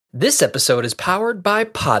This episode is powered by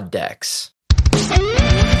Poddex.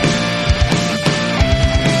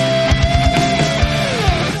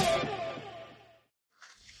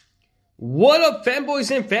 What up,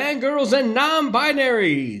 fanboys and fangirls and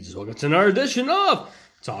non-binaries? Welcome to another edition of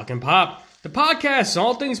Talking Pop, the podcast on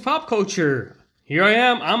all things pop culture. Here I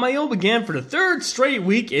am on my own again for the third straight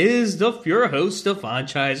week. Is your host, the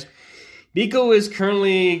franchise. Nico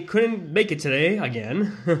couldn't make it today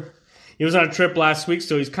again. He was on a trip last week,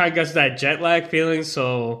 so he's kind of got that jet lag feeling.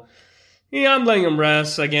 So, yeah, I'm letting him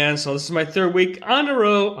rest again. So this is my third week on a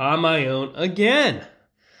row on my own again.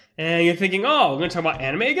 And you're thinking, oh, we're going to talk about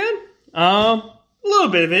anime again? A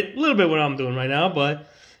little bit of it. A little bit of what I'm doing right now. But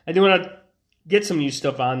I do want to get some new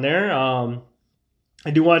stuff on there. I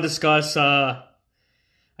do want to discuss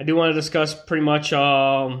pretty much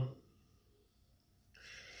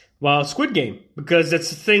Squid Game, because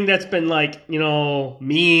it's a thing that's been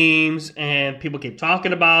memes and people keep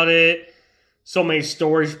talking about it. So many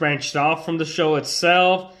stories branched off from the show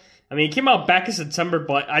itself. I mean, it came out back in September,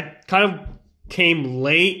 but I kind of came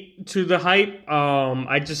late to the hype.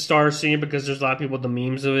 I just started seeing it because there's a lot of people with the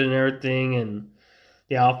memes of it and everything and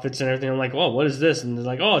the outfits and everything. I'm like, oh, what is this? And they're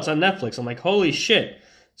like, oh, it's on Netflix. I'm like, holy shit,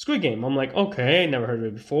 Squid Game. I'm like, okay, never heard of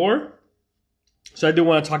it before. So I do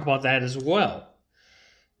want to talk about that as well.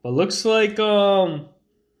 But looks like, look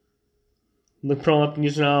pro up the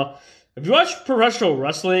news now. If you watch professional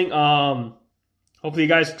wrestling, hopefully you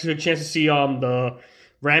guys get a chance to see the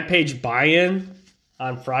Rampage buy-in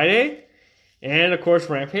on Friday. And of course,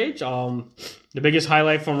 Rampage. The biggest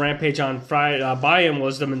highlight from Rampage on Friday buy-in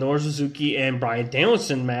was the Minoru Suzuki and Bryan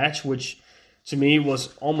Danielson match, which to me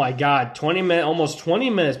was, oh my god, almost 20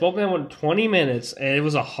 minutes. Both of them went 20 minutes, and it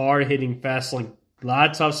was a hard-hitting fest, a lot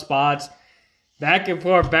of tough spots. Back and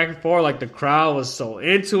forth, like the crowd was so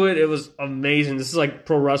into it. It was amazing. This is like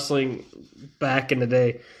pro wrestling back in the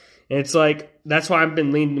day. And it's like, that's why I've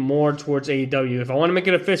been leaning more towards AEW. If I want to make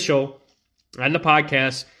it official on the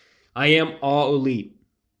podcast, I am All Elite.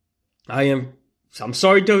 I'm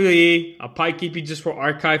sorry, WWE. I'll probably keep you just for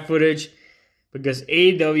archive footage, because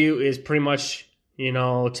AEW is pretty much,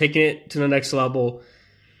 taking it to the next level.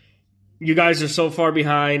 You guys are so far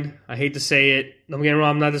behind. I hate to say it. Don't get me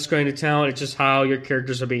wrong, I'm not discrediting the talent. It's just how your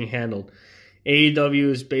characters are being handled.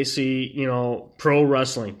 AEW is basically, pro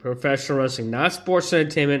wrestling, professional wrestling, not sports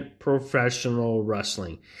entertainment, professional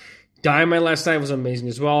wrestling. Dynamite last night was amazing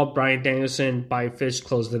as well. Bryan Danielson by Fish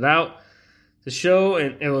closed it out, the show,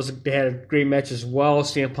 and they had a great match as well.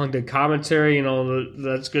 CM Punk did commentary.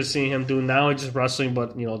 That's good seeing him doing not only just wrestling,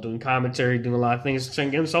 but doing commentary, doing a lot of things, trying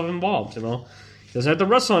to get himself involved. He doesn't have to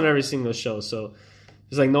wrestle on every single show, so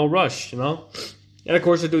there's no rush, And of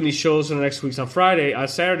course, they're doing these shows for the next weeks on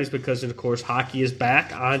Saturdays, because of course hockey is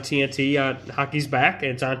back on TNT. Hockey's back,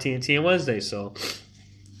 and it's on TNT on Wednesday. So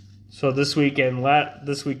this weekend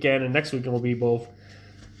and next weekend will be both,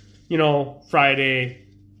 Friday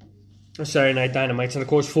or Saturday Night Dynamites, and of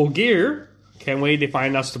course Full Gear. Can't wait. They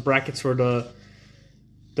find us the brackets for the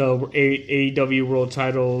AEW World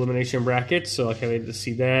Title Elimination Bracket, so I can't wait to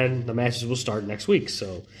see that. The matches will start next week,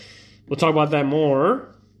 so we'll talk about that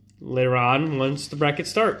more later on once the brackets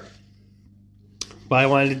start. But I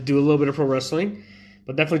wanted to do a little bit of pro wrestling,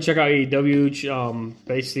 but definitely check out AEW.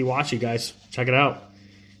 Basically, watch it, guys. Check it out.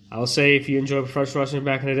 I will say, if you enjoy professional wrestling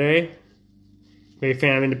back in the day, be a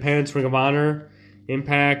fan of Independence, Ring of Honor,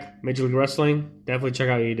 Impact, Major League Wrestling, definitely check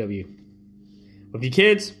out AEW. With your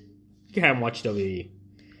kids, you can have them watch WWE.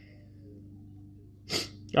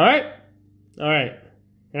 All right.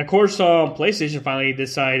 And of course, PlayStation finally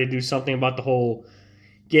decided to do something about the whole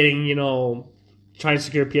getting, trying to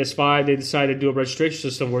secure PS5. They decided to do a registration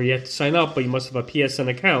system where you have to sign up, but you must have a PSN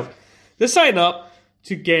account to sign up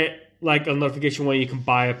to get a notification when you can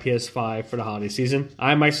buy a PS5 for the holiday season.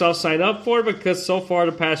 I myself signed up for it because so far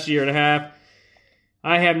the past year and a half,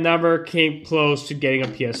 I have never came close to getting a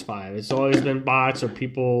PS5. It's always been bots or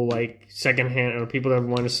people secondhand, or people that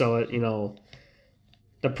want to sell it,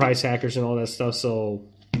 the price hackers and all that stuff. So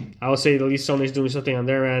I would say at least Sony's doing something on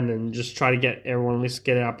their end and just try to get everyone at least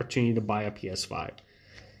get an opportunity to buy a PS5.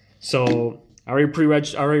 So I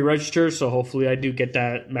already registered, so hopefully I do get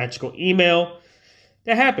that magical email.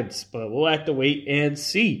 That happens, but we'll have to wait and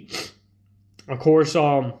see. Of course,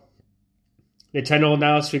 Nintendo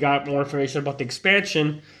announced we got more information about the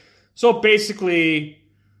expansion. So basically,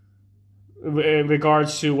 in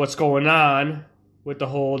regards to what's going on with the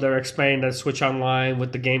whole, they're expanding the Switch Online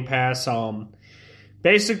with the Game Pass.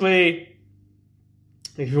 Basically,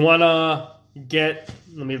 if you want to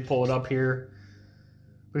let me pull it up here.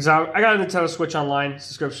 Because I got a Nintendo Switch Online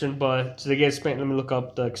subscription, but to get let me look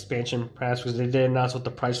up the expansion pass, because they did announce what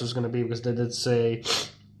the price was going to be, because they did say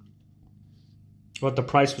what the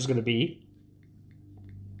price was going to be.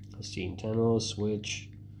 Let's see, Nintendo Switch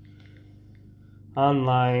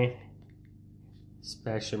Online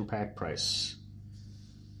expansion pack price.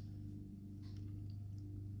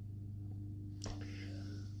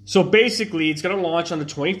 So basically, it's going to launch on the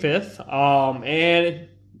 25th. And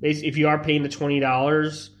if you are paying the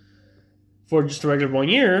 $20 for just a regular 1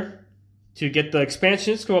 year to get the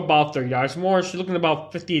expansion, it's going to about $30 more. So you're looking at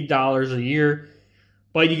about $58 a year.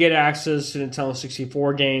 But you get access to Nintendo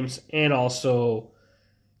 64 games and also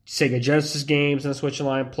Sega Genesis games on the Switch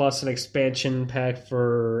Online, plus an expansion pack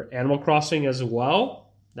for Animal Crossing as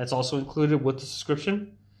well. That's also included with the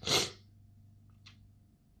subscription.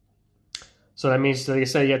 So that means, like I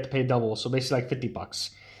said, you have to pay double. So basically like $50.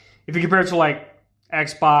 If you compare it to like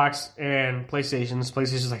Xbox and PlayStation's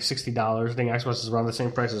like $60. I think Xbox is around the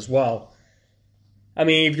same price as well. I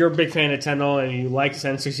mean, if you're a big fan of Nintendo and you like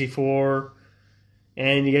N64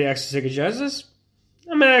 and you get access to Sega Genesis,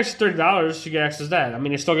 I mean, extra $30 to get access to that. I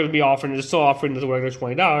mean, it's still going to be offering. They're still offering the regular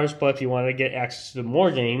 $20, but if you want to get access to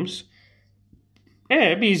more games,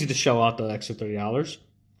 it'd be easy to shell out the extra $30.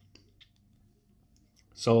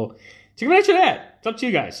 So take advantage of that. It's up to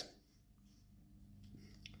you guys.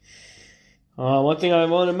 One thing I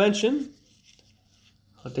want to mention,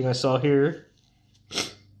 one thing I saw here.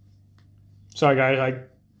 Sorry, guys, I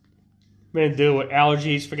been dealing with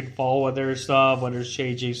allergies, freaking fall weather stuff, weather's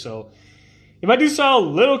changing, so if I do sound a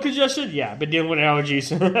little congested, yeah, I've been dealing with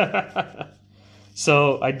allergies.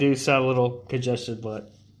 So I do sound a little congested,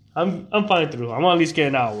 but I'm fine through. I want to at least get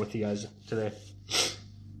an hour with you guys today.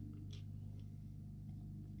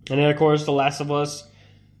 And then, of course, The Last of Us,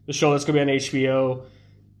 the show that's going to be on HBO.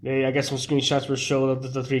 I guess some screenshots were showed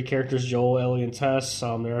of the three characters, Joel, Ellie, and Tess.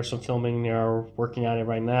 There are some filming. They are working on it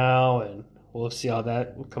right now, and we'll see how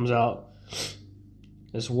that comes out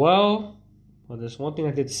as well. Well, there's one thing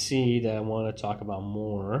I did see that I want to talk about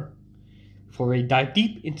more before we dive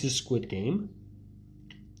deep into Squid Game.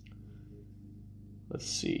 Let's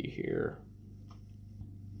see here.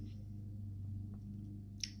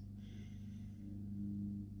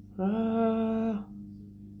 Oh,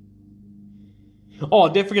 I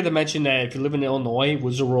did forget to mention that if you live in Illinois,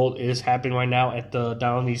 Wizard World is happening right now at the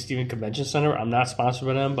Downey Stephen Convention Center. I'm not sponsored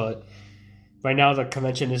by them, but right now the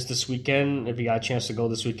convention is this weekend. If you got a chance to go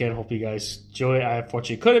this weekend, hope you guys enjoy it. I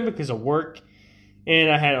unfortunately couldn't because of work,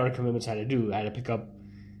 and I had other commitments I had to do. I had to go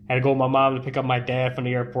with my mom to pick up my dad from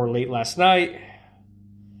the airport late last night.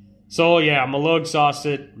 So yeah, I'm a little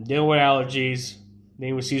exhausted. I'm dealing with allergies,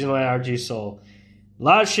 dealing with seasonal allergies, so a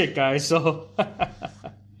lot of shit, guys. So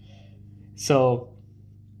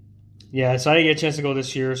yeah, so I didn't get a chance to go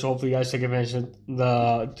this year, so hopefully you guys take advantage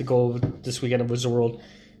of to go this weekend at Wizard World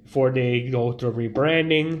before they go through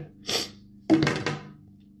rebranding.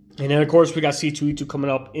 And then, of course, we got C2E2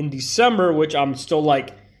 coming up in December, which I'm still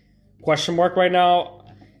like question mark right now.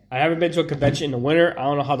 I haven't been to a convention in the winter. I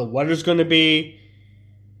don't know how the weather's going to be.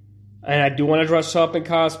 And I do want to dress up in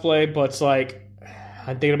cosplay, but it's like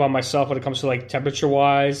I'm thinking about myself when it comes to like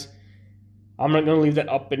temperature-wise. I'm not going to leave that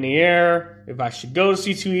up in the air if I should go to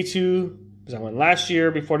C2E2, because I went last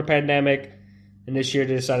year before the pandemic, and this year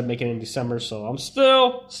they decided to make it in December, so I'm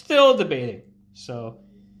still debating. So,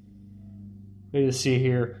 maybe to see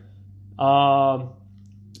here. And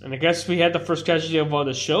I guess we had the first casualty of all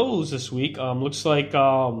the shows this week. Looks like,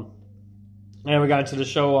 and we got into the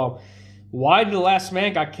show, Why the Last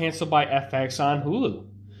Man got canceled by FX on Hulu.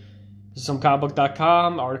 This is from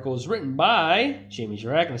comicbook.com. The article is written by Jamie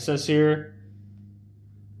Jirak, and it says here,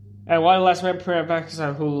 and Why the Last Man premiered FX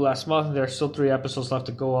on Hulu last month. There are still 3 episodes left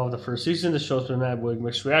to go of the first season. The show's been met with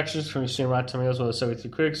mixed reactions from the same Rotten Tomatoes with a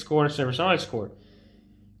 73 critic score and a 7% audience score.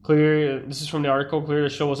 This is from the article. Clearly,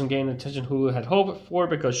 the show wasn't getting the attention Hulu had hoped for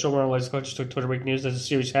because showrunner Liza Clutch took Twitter breaking news that the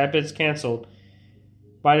series had been canceled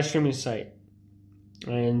by the streaming site.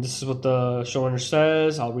 And this is what the showrunner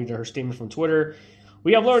says. I'll read her statement from Twitter.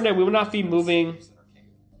 We have learned that we will not be moving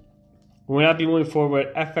forward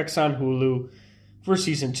with FX on Hulu for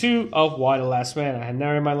season 2 of Why the Last Man. I had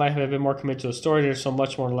never in my life have been more committed to a story. There's so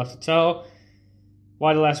much more left to tell.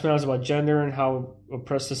 Why the Last Man was about gender and how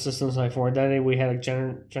oppressed the systems like for identity. We had a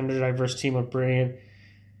gender diverse team of brilliant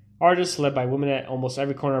artists led by women at almost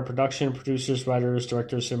every corner of production, producers, writers,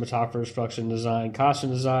 directors, cinematographers, production design,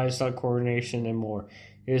 costume design, stunt coordination, and more.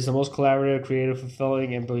 It is the most collaborative, creative,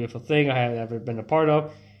 fulfilling, and beautiful thing I have ever been a part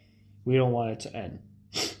of. We don't want it to end.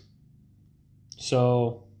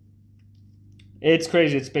 So, it's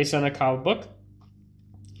crazy. It's based on a comic book.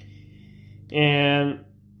 And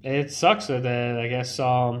it sucks that I guess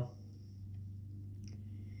I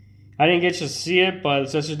didn't get to see it, but it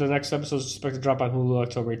says the next episode is expected to drop on Hulu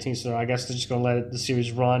October 18th, so I guess they're just going to let the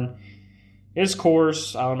series run his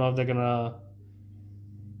course. I don't know if they're gonna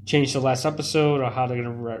change the last episode or how they're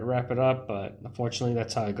gonna wrap it up, but unfortunately,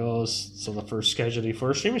 that's how it goes. So the first schedule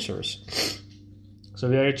for a streaming service. So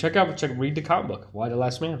yeah, read the comic book. Y: The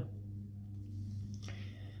Last Man.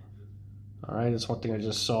 All right, that's one thing I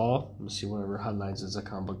just saw. Let me see whatever headlines is at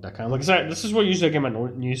comicbook.com. Like I said, this is where usually I get my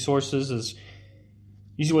news sources. Is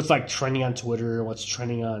usually what's like trending on Twitter, what's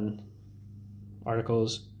trending on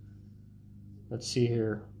articles. Let's see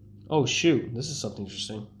here. Oh shoot, this is something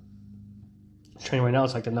interesting. Trending right now,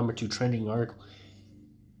 it's like the number 2 trending article.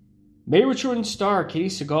 May returning star Katie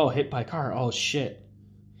Seagal hit by car. Oh shit.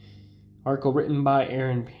 Article written by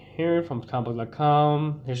Aaron Heron from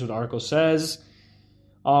comicbook.com. Here's what the article says.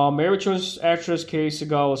 May returning actress Katie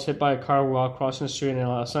Seagal was hit by a car while crossing the street in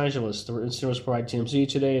Los Angeles. The incident was reported by TMZ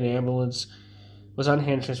today, and an ambulance was on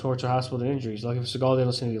hand to transport to a hospital with injuries. Luckily for Seagal, they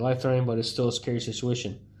don't seem to be life-threatening, but it's still a scary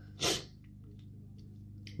situation.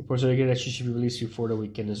 Reports are that she should be released before the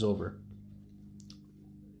weekend is over.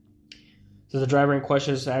 So the driver in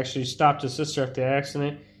question has actually stopped his sister after the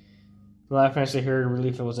accident. The last time they heard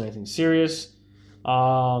relief it wasn't anything serious.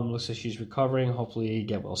 Looks like she's recovering. Hopefully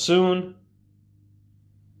get well soon.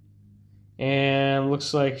 And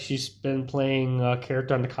looks like she's been playing a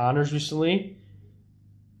character on the Connors recently.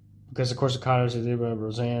 Because, of course, the Connors, they did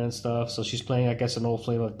Roseanne and stuff. So she's playing, I guess, an old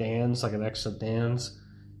flame of Dan's, like an ex of Dan's,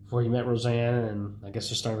 before he met Roseanne. And I guess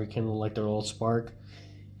they're starting to rekindle, like, their old spark.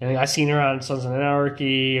 And I seen her on Sons of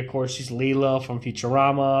Anarchy. Of course, she's Leela from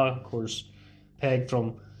Futurama. Of course, Peg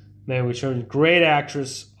from Man with Children. Great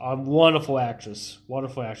actress. Wonderful actress.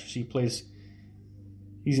 Wonderful actress. She plays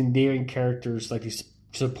these endearing characters, like these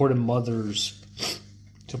supporting mothers,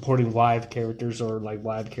 supporting wife characters, or like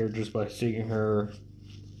wife characters, but seeing her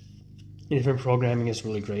in different programming is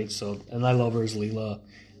really great. So, and I love her as Leela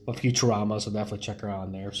of Futurama, so definitely check her out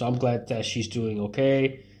on there. So I'm glad that she's doing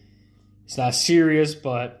okay. It's not serious,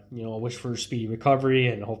 but I wish for a speedy recovery,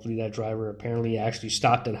 and hopefully that driver apparently actually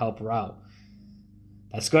stopped and helped her out.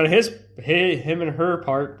 That's going to hit him and her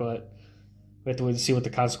part, but we have to wait to see what the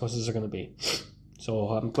consequences are going to be. So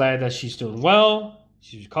I'm glad that she's doing well.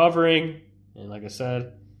 She's recovering, and like I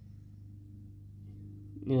said,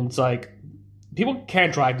 it's like people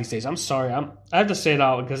can't drive these days. I'm sorry, I have to say it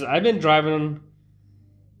out because I've been driving.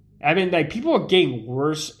 People are getting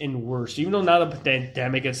worse and worse. Even though now the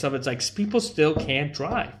pandemic and stuff, it's like people still can't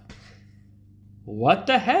drive. What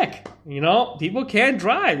the heck? People can't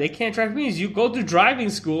drive. They can't drive. Means you go to driving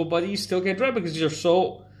school, but you still can't drive because you're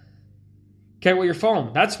so carry with your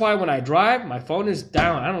phone. That's why when I drive, my phone is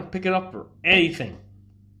down. I don't pick it up for anything.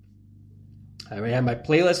 I already have my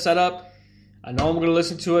playlist set up. I know I'm going to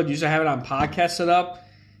listen to it. Usually I have it on podcast set up.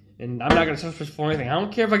 And I'm not going to touch my phone or anything. I don't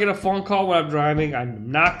care if I get a phone call when I'm driving.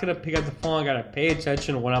 I'm not going to pick up the phone. I got to pay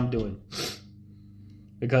attention to what I'm doing.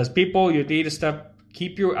 Because people, you need to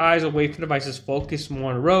keep your eyes away from devices. Focus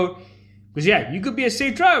more on the road. Because yeah, you could be a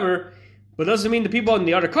safe driver, but it doesn't mean the people in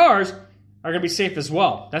the other cars are going to be safe as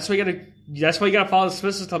well. That's why you got to follow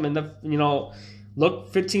the system and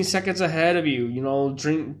look 15 seconds ahead of you.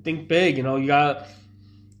 Think big. You got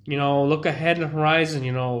look ahead in the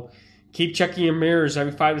horizon. Keep checking your mirrors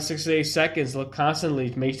every 5 to 6 to 8 seconds. Look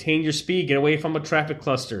constantly. Maintain your speed. Get away from a traffic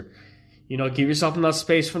cluster. Give yourself enough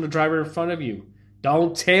space from the driver in front of you.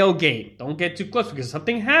 Don't tailgate. Don't get too close because if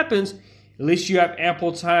something happens, at least you have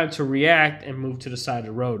ample time to react and move to the side of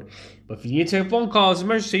the road. But if you need to take a phone call as an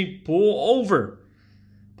emergency, pull over.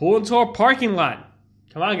 Pull into a parking lot.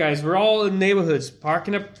 Come on, guys. We're all in neighborhoods. Pull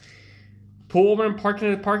over and park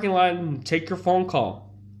in the parking lot and take your phone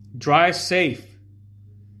call. Drive safe.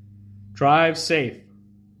 Drive safe.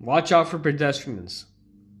 Watch out for pedestrians.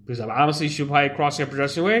 Because honestly, you should probably crossing a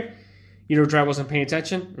pedestrian way. Either driver wasn't paying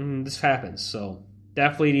attention, and this happens. So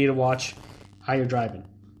definitely need to watch how you're driving.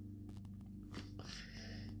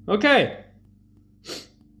 Okay.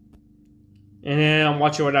 And then I'm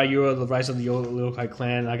watching right now the Rise of the Yokai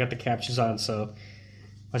Clan. I got the captions on, so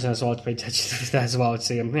I just want to pay attention to that as well. I'm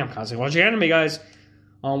constantly watching anime, guys.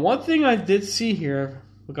 One thing I did see here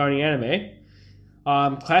regarding anime.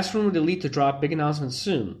 Classroom with Elite to drop big announcement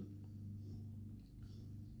soon.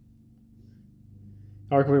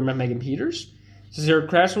 Article by Megan Peters. Says here,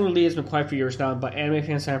 Classroom with Elite has been quiet for years now, but anime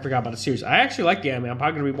fans haven't forgot about the series. I actually like the anime. I'm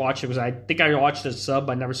probably going to rewatch it because I think I watched the sub,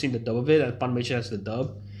 but I've never seen the dub of it. Funimation has the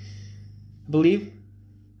dub, I believe.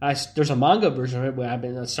 There's a manga version of it, but I've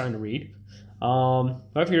been starting to read. 5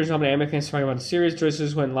 years now, the anime fans talking about the series.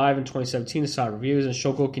 Choices went live in 2017 to saw reviews, and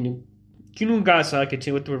Shoko Kinugasa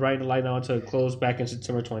continued with writing the light now until it closed back in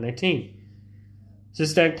September 2019.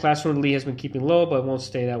 Since then, Classroom Elite has been keeping low, but it won't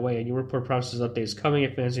stay that way. A new report promises updates coming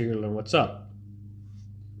if fans are here to learn what's up.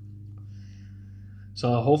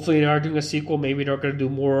 So hopefully they are doing a sequel. Maybe they're going to do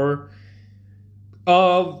more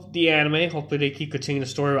of the anime. Hopefully they keep continuing the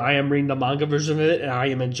story. I am reading the manga version of it, and I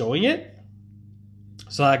am enjoying it.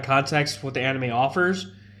 So that context what the anime offers,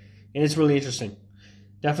 and it's really interesting.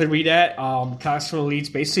 Definitely read that. Classroom Elite's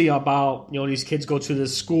basically about, these kids go to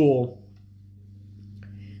this school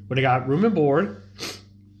where they got room and board.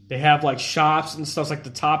 They have like shops and stuff like the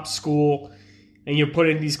top school, and you put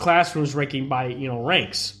in these classrooms ranking by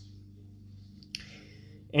ranks,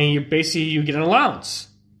 and you get an allowance,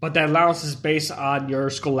 but that allowance is based on your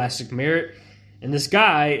scholastic merit. And this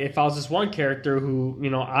guy, it follows this one character who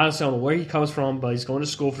honestly I don't know where he comes from, but he's going to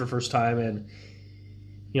school for the first time, and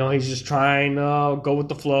he's just trying to go with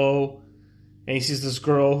the flow, and he sees this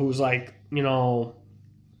girl who's like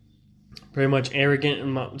pretty much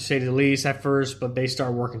arrogant, to say the least, at first, but they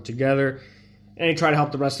start working together, and they try to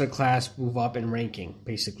help the rest of the class move up in ranking,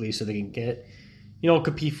 basically, so they can get,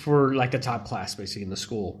 compete for, like, the top class, basically, in the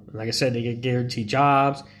school. And like I said, they get guaranteed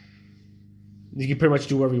jobs. You can pretty much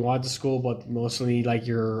do whatever you want at the school, but mostly, like,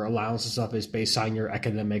 your allowance and stuff is based on your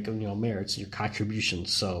academic, merits, your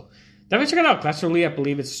contributions. So, definitely check it out. Classroom Elite, I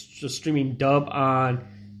believe it's just streaming dub on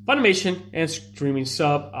Funimation and streaming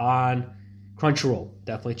sub on Crunchyroll.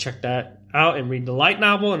 Definitely check that out and read the light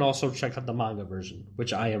novel, and also check out the manga version,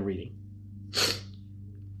 which I am reading.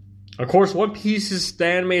 Of course, One Piece's the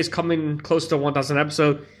anime is coming close to 1,000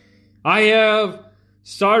 episode. I have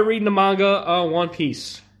started reading the manga on One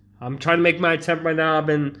Piece. I'm trying to make my attempt right now. I've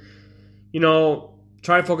been,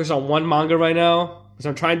 trying to focus on one manga right now, because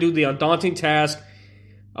I'm trying to do the undaunting task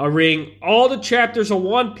of reading all the chapters of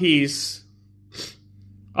One Piece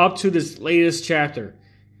up to this latest chapter.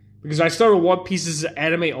 Because I started One Piece's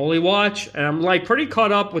anime only watch, and I'm like pretty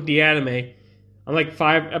caught up with the anime. I'm like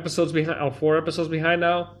 4 episodes behind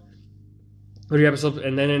now. 3 episodes,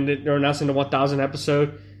 and then they're announcing the 1,000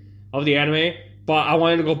 episode of the anime. But I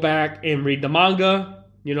wanted to go back and read the manga,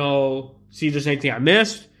 see if there's anything I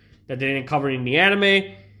missed that they didn't cover in the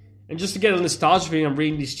anime, and just to get a nostalgia feeling, I'm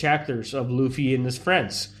reading these chapters of Luffy and his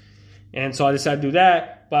friends. And so I decided to do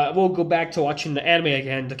that, but we'll go back to watching the anime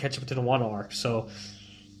again to catch up to the Wano arc. So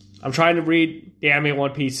I'm trying to read the anime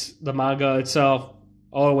One Piece, the manga itself,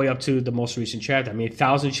 all the way up to the most recent chapter.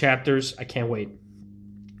 1,000 chapters. I can't wait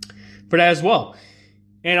for that as well.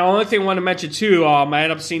 And the only thing I want to mention too, I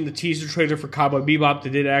ended up seeing the teaser trailer for Cowboy Bebop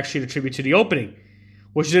that did actually attribute to the opening,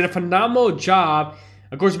 which did a phenomenal job.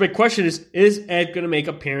 Of course, the big question is Ed going to make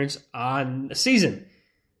an appearance on the season?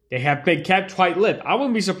 They have been kept tight-lipped. I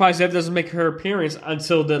wouldn't be surprised if Ed doesn't make her appearance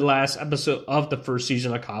until the last episode of the first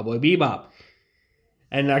season of Cowboy Bebop.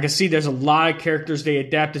 And I can see there's a lot of characters they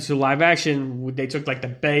adapted to live action. They took like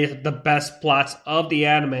the best plots of the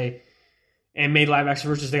anime and made live action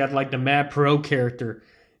versions. They got like the Mad Pro character.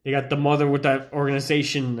 They got the mother with that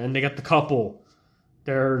organization, and they got the couple.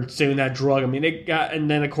 They're doing that drug.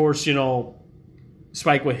 And then of course,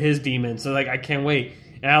 Spike with his demons. So like, I can't wait.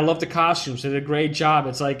 And I love the costumes. They did a great job.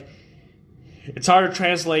 It's like, it's hard to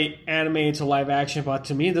translate anime into live action, but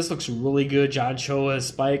to me, this looks really good. John Cho as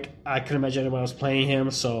Spike. I couldn't imagine anyone else playing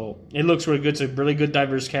him, so it looks really good. It's a really good,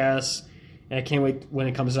 diverse cast, and I can't wait when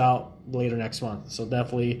it comes out later next month. So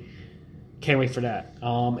definitely can't wait for that.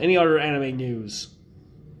 Any other anime news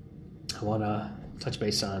I want to touch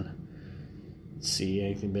base on? Let's see,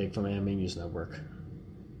 anything big from Anime News Network?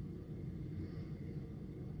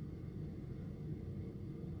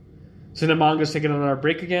 So the manga's taking another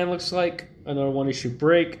break again, looks like. Another one-issue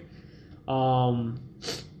break. I've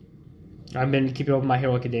been keeping up with My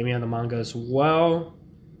Hero Academia on the manga as well.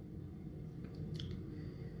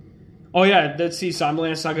 Oh yeah, let's see.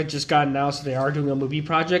 Zombieland Saga just got announced. They are doing a movie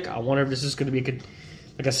project. I wonder if this is going to be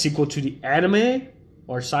a sequel to the anime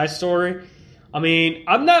or side story.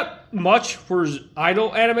 I'm not much for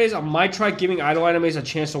idol animes. I might try giving idol animes a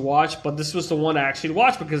chance to watch, but this was the one I actually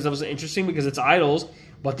watched because it was interesting because it's idols,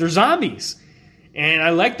 but they're zombies. And I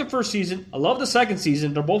like the first season. I love the second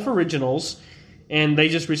season. They're both originals. And they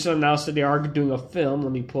just recently announced that they are doing a film.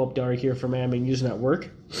 Let me pull up the article here from Anime News Network.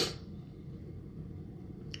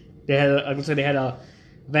 They had a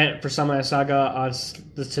event for Zombieland Saga on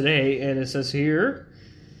today, and it says here,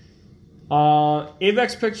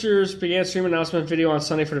 Avex Pictures began streaming announcement video on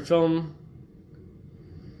Sunday for the film.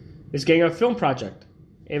 It's getting a film project.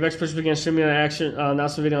 Avex Pictures began streaming an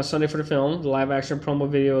announcement video on Sunday for the film. The live action promo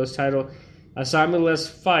video is titled A Zombie-less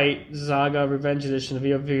Fight, Saga Revenge Edition. The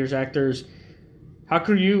video features actors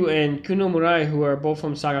Hakuryu and Kuno Murai, who are both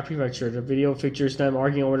from Saga Prefecture. The video features them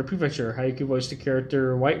arguing over the prefecture. Hayaku voiced the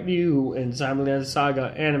character White Ryu in Zombieland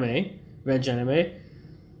Saga anime, Revenge anime.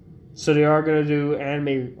 So they are going to do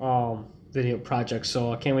anime video projects,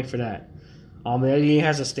 so I can't wait for that. It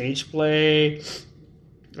has a stage play.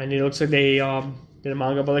 And it looks like they did a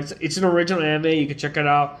manga, but it's an original anime. You can check it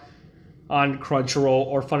out on Crunchyroll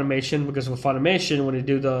or Funimation, because with Funimation, when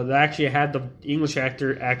they actually had the English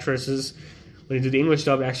actresses, when they do the English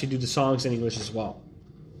dub, they actually do the songs in English as well.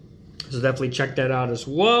 So definitely check that out as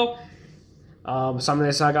well.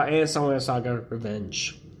 Samurai Saga and Samurai Saga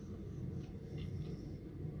Revenge.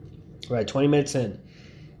 All right, 20 minutes in.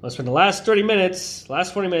 Let's spend the last 40 minutes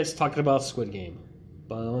talking about Squid Game.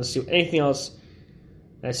 But I want to see anything else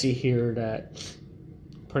I see here that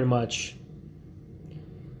pretty much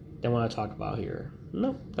they want to talk about here.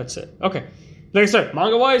 No, that's it. Okay. Like I said,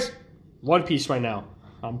 manga-wise, One Piece right now.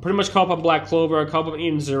 I'm pretty much caught up on Black Clover. I caught up on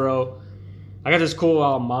Eden Zero. I got this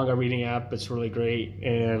cool manga reading app. It's really great.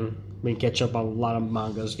 And we can catch up on a lot of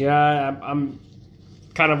mangas. Yeah, I'm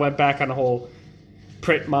kind of went back on the whole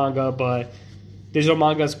print manga, but digital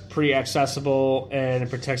manga is pretty accessible and it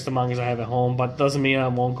protects the mangas I have at home, but doesn't mean I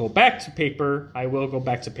won't go back to paper. I will go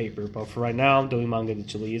back to paper, but for right now, I'm doing manga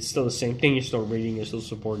digitally. It's still the same thing. You're still reading. You're still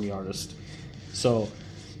supporting the artist. So,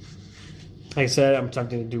 like I said, I'm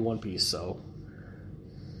attempting to do One Piece, so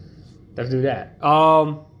let's do that.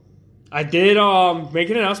 I did make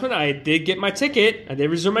an announcement. I did get my ticket. I did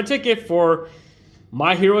reserve my ticket for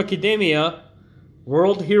My Hero Academia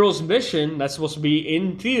World Heroes Mission. That's supposed to be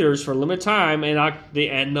in theaters for a limited time and at the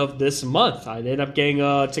end of this month. I ended up getting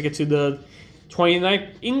a ticket to the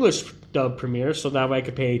 29th English dub premiere, so that way I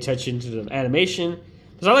could pay attention to the animation.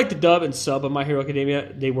 Because I like the dub and sub of My Hero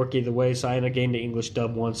Academia. They work either way, so I ended up getting the English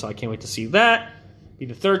dub one, so I can't wait to see that. Be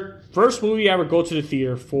the first movie I ever go to the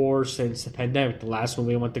theater for since the pandemic. The last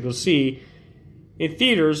movie I went to go see in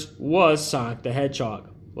theaters was Sonic the Hedgehog.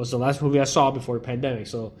 It was the last movie I saw before the pandemic,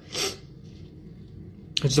 so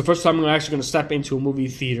it's the first time I'm actually going to step into a movie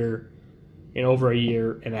theater in over a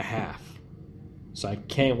year and a half. So I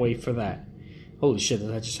can't wait for that. Holy shit,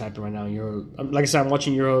 that just happened right now. Like I said, I'm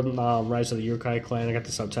watching Euro Rise of the Yokai Clan. I got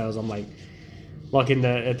the subtitles. I'm like looking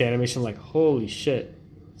at the animation like, holy shit,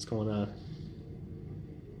 what's going on?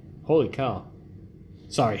 Holy cow.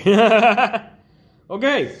 Sorry.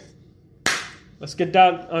 Okay. Let's get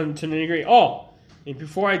down to the nitty-gritty. Oh, and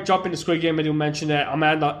before I jump into Squid Game, I do mention that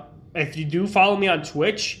if you do follow me on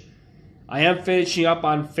Twitch, I am finishing up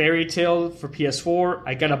on Fairy Tail for PS4.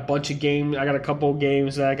 I got a bunch of games. I got a couple of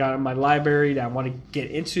games that I got in my library that I want to get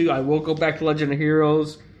into. I will go back to Legend of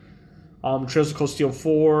Heroes. Trails of Cold Steel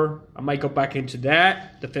 4. I might go back into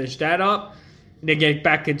that to finish that up. And then get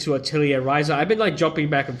back into Atelier Ryza. I've been jumping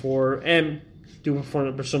back and forth and doing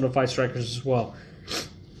Persona 5 Strikers as well.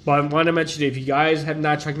 But I want to mention, if you guys have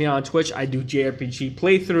not checked me out on Twitch, I do JRPG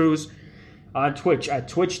playthroughs on Twitch at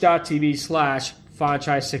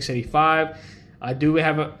twitch.tv/Fanchai685. I do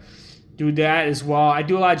do that as well. I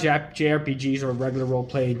do a lot of JRPGs or regular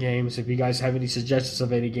role-playing games. If you guys have any suggestions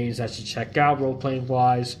of any games that you should check out role-playing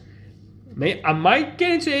wise, I might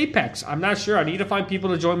get into Apex. I'm not sure. I need to find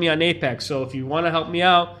people to join me on Apex. So if you want to help me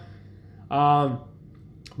out, my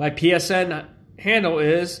PSN handle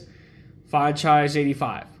is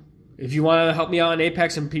Fanchai85. If you want to help me out on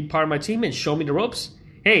Apex and be part of my team and show me the ropes,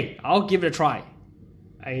 hey, I'll give it a try.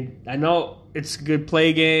 I know it's a good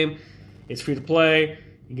play game. It's free to play.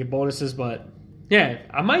 You get bonuses, but yeah,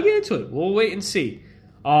 I might get into it. We'll wait and see.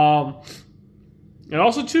 And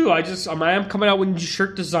also too, I am coming out with new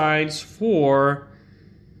shirt designs for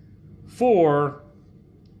the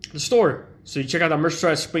store. So you check out the merch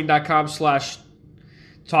store at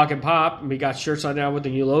spring.com/talkandpop. And we got shirts on there with the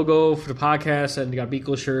new logo for the podcast, and we got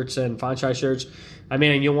Beako shirts and Fanchai shirts. I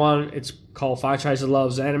mean, a new one, it's called Franchise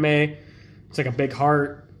Loves Anime. It's like a big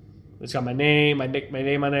heart. It's got my name, my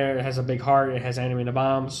name on there. It has a big heart. It has anime in the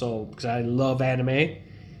bomb. So, because I love anime.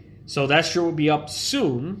 So that shirt will be up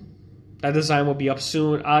soon. That design will be up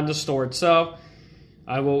soon on the store itself.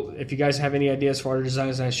 I will. If you guys have any ideas for other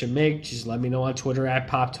designs I should make, just let me know on Twitter at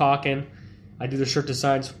PopTalkin. I do the shirt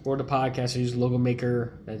designs for the podcast. I use Logo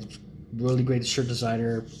Maker. It's really great shirt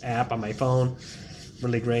designer app on my phone.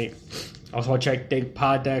 Really great. Also, want to thank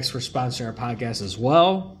Poddex for sponsoring our podcast as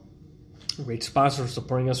well. Great sponsor for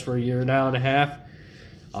supporting us for a year now and a half.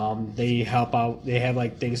 They help out. They have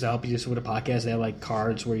things to help you with the podcast. They have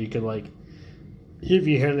cards where you can if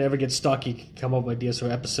you ever get stuck, you can come up with ideas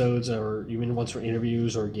for episodes or even ones for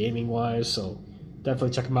interviews or gaming wise. So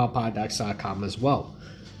definitely check them out, poddex.com as well.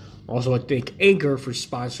 Also, I thank Anchor for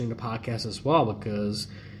sponsoring the podcast as well, because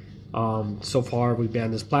so far we've been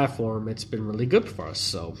on this platform. It's been really good for us.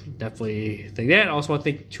 So definitely thank that. I also want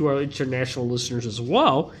to thank to our international listeners as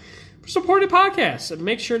well for supporting the podcast. And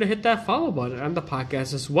make sure to hit that follow button on the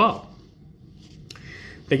podcast as well.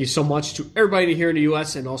 Thank you so much to everybody here in the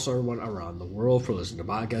U.S. and also everyone around the world for listening to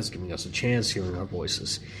podcasts, giving us a chance, hearing our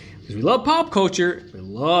voices. Because we love pop culture. We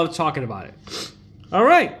love talking about it. All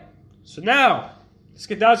right. So now, let's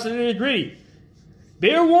get down to the nitty-gritty.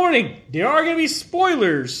 Fair warning. There are going to be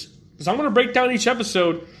spoilers. Because I'm going to break down each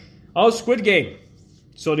episode of Squid Game.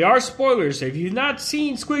 So there are spoilers. If you've not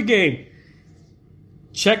seen Squid Game,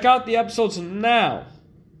 check out the episodes now.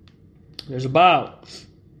 There's about...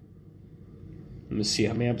 Let me see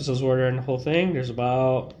how many episodes were there in the whole thing. There's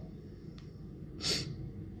about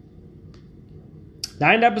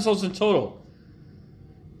 9 episodes in total.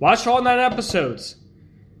 Watch all 9 episodes.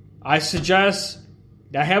 I suggest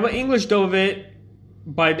that I have an English dub of it,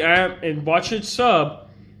 and watch it sub.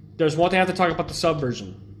 There's one thing I have to talk about the sub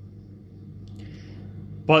version.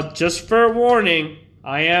 But just for a warning,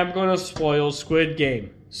 I am going to spoil Squid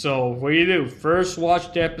Game. So what do you do? First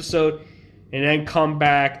watch the episode and then come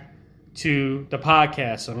back to the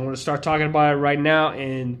podcast. So I'm going to start talking about it right now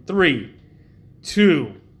in 3,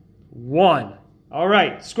 2, 1. All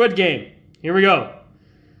right, Squid Game. Here we go.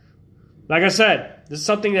 Like I said, this is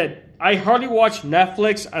something that I hardly watch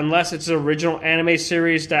Netflix unless it's an original anime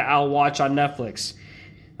series that I'll watch on Netflix.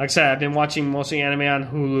 Like I said, I've been watching mostly anime on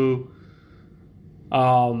Hulu,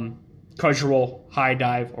 Crunchyroll, High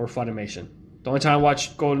Dive, or Funimation. The only time I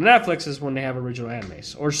go to Netflix is when they have original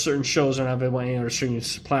animes or certain shows that have on any other streaming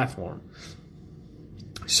platform.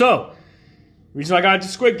 So, the reason I got into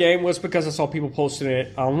Squid Game was because I saw people posting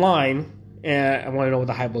it online, and I wanted to know what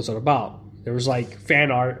the hype was all about. There was like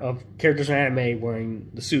fan art of characters in anime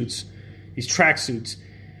wearing the suits, these track suits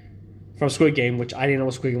from Squid Game, which I didn't know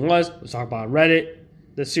what Squid Game was. It was talking about on Reddit.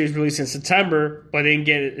 The series released in September, but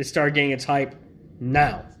it started getting its hype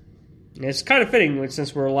now. And it's kind of fitting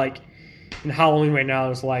since we're like in Halloween right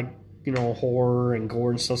now. It's like, horror and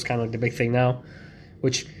gore and stuff's kind of like the big thing now,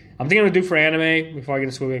 which I'm thinking I'm going to do for anime before I get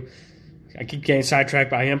into Squid Game. I keep getting sidetracked,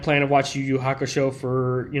 but I am planning to watch Yu Yu Hakusho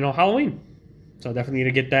for, Halloween. So I definitely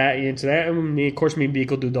need to get into that. And of course, me and Beak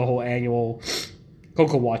will do the whole annual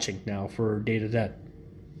Coco watching now for Day of the Dead.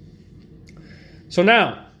 So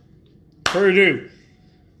now, further ado,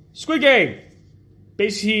 Squid Game.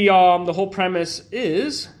 Basically, the whole premise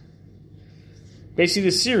is basically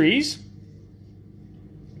the series.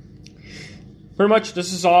 Pretty much,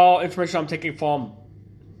 this is all information I'm taking from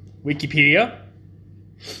Wikipedia.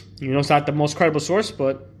 It's not the most credible source,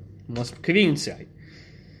 but most convenient site.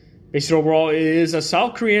 Basically, overall, it is a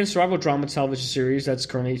South Korean survival drama television series that's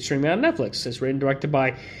currently streaming on Netflix. It's written and directed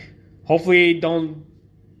by, hopefully, don't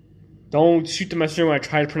shoot the messenger when I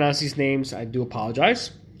try to pronounce these names. I do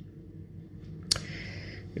apologize.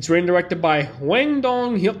 It's written and directed by Hwang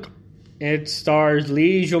Dong-hyuk. It stars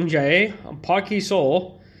Lee Jung-jae, Park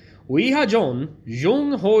Hee-sol, Wee Ha-jeon,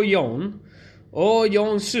 Jung Ho-yeon, Oh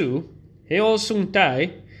Yeon-soo, Heo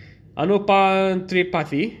Sung-tae, Anupan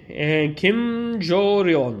Tripathi, and Kim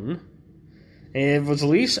Jo-ryeon. And it was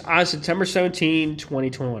released on September 17,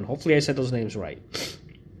 2021. Hopefully I said those names right.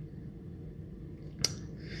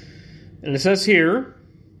 And it says here,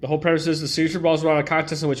 the whole premise is the series revolves around a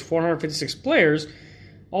contest in which 456 players,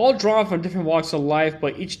 all drawn from different walks of life,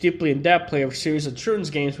 but each deeply in-depth, play a series of children's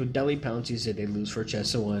games with deadly penalties if they lose for a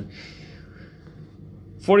chance to win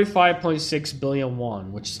 45.6 billion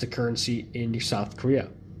won, which is the currency in South Korea.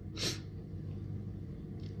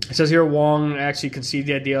 It says here Wong actually conceived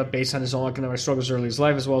the idea based on his own economic struggles early in his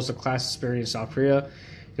life, as well as the class experience in South Korea.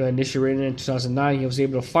 Initially written in 2009, he was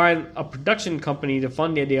able to find a production company to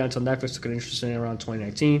fund the idea until Netflix took an interest in it around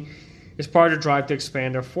 2019. It's part of the drive to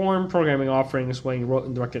expand their foreign programming offerings when he wrote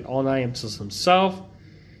and directed all 9 episodes himself.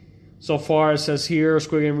 So far, it says here,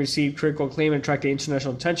 Squid Game received critical acclaim and attracted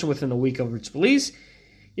international attention within a week of its release.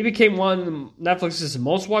 It became one of Netflix's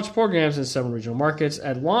most watched programs in 7 regional markets.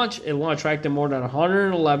 At launch, it attracted more than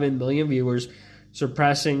 111 million viewers,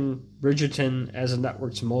 surpassing Bridgerton as the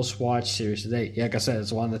network's most watched series to date. Yeah, like I said,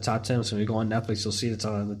 it's one of the top 10, so when you go on Netflix, you'll see it's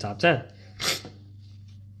on the top 10.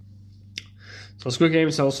 So Squid Game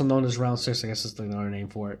is also known as Round 6. I guess that's another name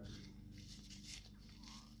for it.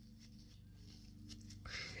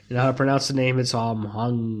 And how to pronounce the name, it's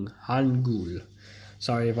Hangul.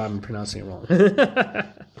 Sorry if I'm pronouncing it wrong.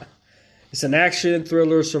 It's an action,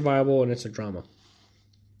 thriller, survival, and it's a drama.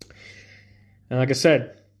 And like I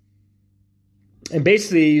said, and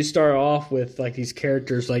basically you start off with like these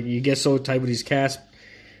characters, like you get so tight with these casts.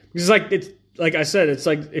 It's like I said, it's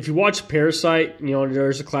like if you watch Parasite,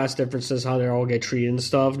 there's a class differences how they all get treated and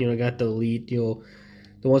stuff. You got the elite, the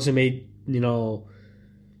ones who made,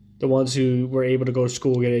 the ones who were able to go to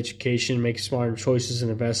school, get education, make smart choices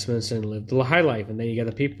and investments, and live the high life. And then you got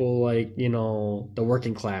the people like, the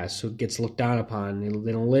working class who gets looked down upon.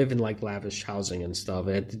 They don't live in like lavish housing and stuff.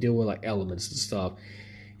 They have to deal with like elements and stuff,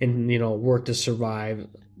 and work to survive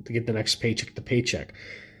to get the next paycheck to paycheck.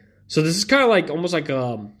 So this is kind of like almost like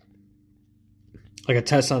a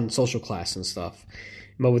test on social class and stuff.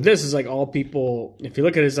 But with this, it's like all people. If you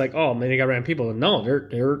look at it, it's like, oh man, they got random people. No,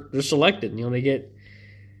 they're selected. You know, they get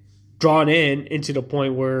drawn into the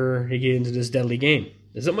point where they get into this deadly game.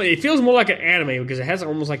 It feels more like an anime because it has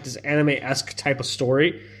almost like this anime-esque type of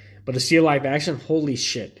story. But to see a live action, holy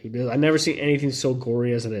shit. I've never seen anything so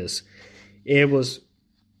gory as it is. It was,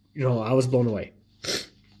 I was blown away.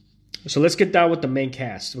 So let's get down with the main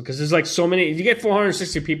cast because there's like so many. You get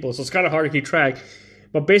 460 people, so it's kind of hard to keep track.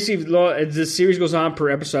 But basically, as this series goes on per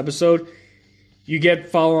episode, you get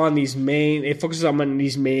follow on these main. It focuses on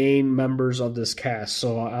these main members of this cast.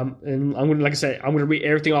 So I'm gonna, like I said, I'm gonna read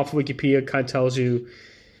everything off of Wikipedia. It kind of tells you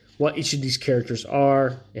what each of these characters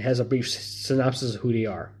are. It has a brief synopsis of who they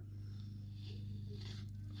are.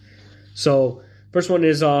 So first one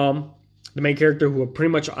is the main character who pretty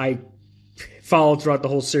much I followed throughout the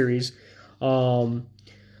whole series. Seong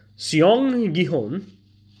Gi-hoon.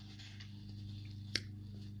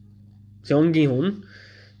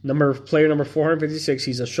 Player number 456.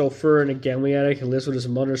 He's a chauffeur and a gambling addict. He lives with his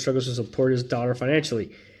mother and struggles to support his daughter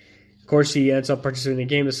financially. Of course, he ends up participating in a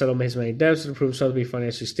game to settle his many debts and to prove himself to be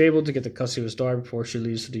financially stable to get the custody of his daughter before she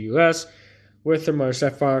leaves to the U.S. with her mother,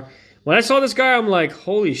 Sapphire. When I saw this guy, I'm like,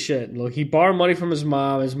 holy shit. Look, he borrowed money from his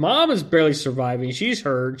mom. His mom is barely surviving. She's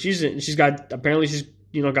hurt. She's got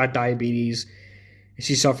diabetes. And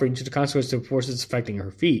she's suffering to the consequences of force that's affecting her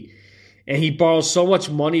feet. And he borrows so much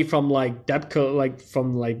money from like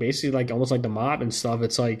basically like almost like the mob and stuff.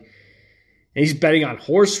 It's like, and he's betting on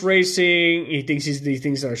horse racing. He thinks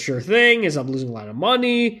things are a sure thing. Ends up losing a lot of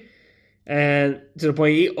money. And to the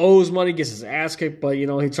point he owes money, gets his ass kicked, but he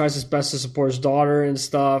tries his best to support his daughter and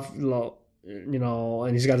stuff,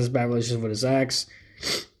 and he's got this bad relationship with his ex.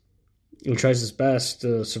 He tries his best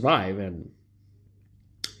to survive, and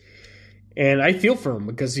I feel for him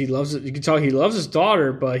because he loves it. You can tell he loves his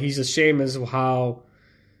daughter, but he's ashamed as to how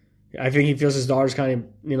I think he feels his daughter's kind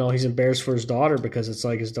of, he's embarrassed for his daughter because it's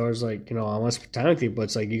like his daughter's like, I want to spend time with you, but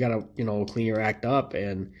it's like you gotta, clean your act up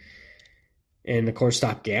and of course,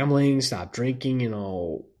 stop gambling, stop drinking,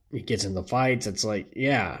 he gets into fights. It's like,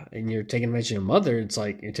 yeah. And you're taking advantage of your mother. It's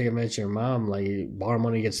like, you're taking advantage of your mom. Like, you borrow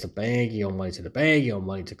money against the bank. You owe money to the bank. You owe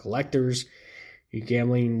money to collectors. You're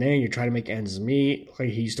gambling there. You're trying to make ends meet. Like,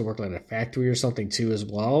 he used to work like at a factory or something too as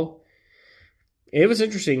well. It was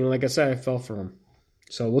interesting. And like I said, I fell for him.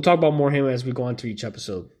 So we'll talk about more of him as we go on to each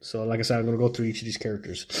episode. So like I said, I'm going to go through each of these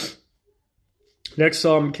characters. Next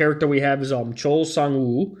character we have is Chol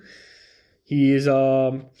Sang-woo. He is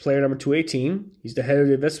player number 218. He's the head of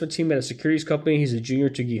the investment team at a securities company. He's a junior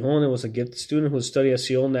to Gi-hoon and was a gifted student who was studying at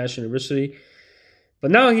Seoul National University.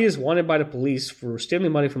 But now he is wanted by the police for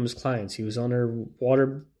stealing money from his clients. He was under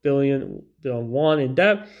water billion won in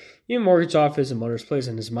debt in a mortgage office in mother's place.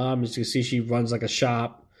 And his mom, as you can see, she runs like a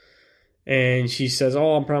shop. And she says,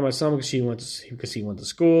 "Oh, I'm proud of my son because he went to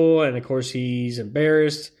school." And of course, he's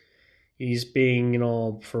embarrassed. He's being,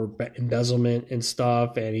 for embezzlement and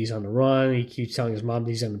stuff, and he's on the run. He keeps telling his mom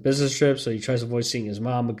that he's on a business trip, so he tries to avoid seeing his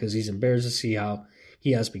mom because he's embarrassed to see how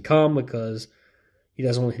he has become because he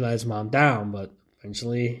doesn't want to let his mom down. But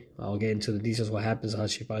eventually, I'll get into the details of what happens, how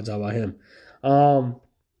she finds out about him.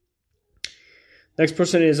 Next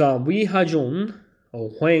person is Wee Ha-jun.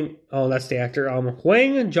 That's the actor.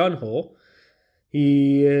 Hwang Jun-ho.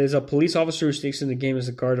 He is a police officer who sneaks in the game as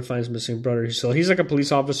a guard to find his missing brother. So he's like a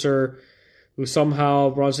police officer who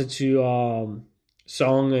somehow runs into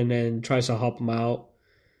Song and then tries to help him out.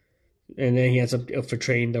 And then he ends up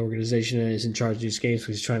infiltrating the organization and is in charge of these games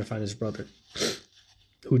because he's trying to find his brother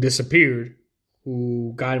who disappeared,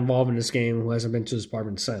 who got involved in this game, who hasn't been to his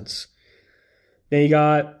apartment since. Then you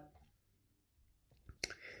got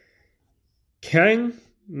Kang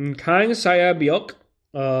Saya-byuk.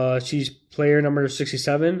 She's player number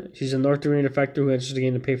 67. She's a North Korean defector who enters the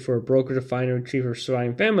game to pay for a broker to find and retrieve her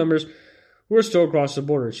surviving family members who are still across the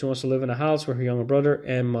border. She wants to live in a house with her younger brother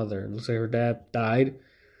and mother. It looks like her dad died.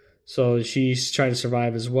 So she's trying to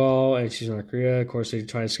survive as well, and she's in North Korea. Of course, they're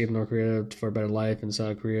trying to escape North Korea for a better life in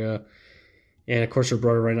South Korea. And of course, her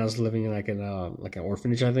brother right now is living in like an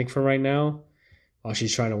orphanage, I think, for right now. While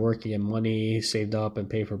she's trying to work and get money saved up and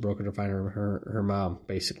pay for a broker to find her mom,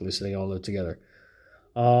 basically, so they all live together.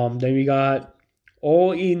 Then we got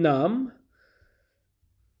Oh In-nam.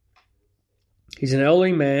 He's an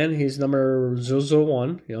elderly man. He's number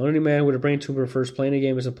 001. The only man with a brain tumor prefers playing a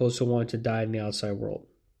game as opposed to wanting to die in the outside world.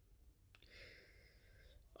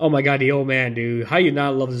 Oh my god, the old man, dude. How you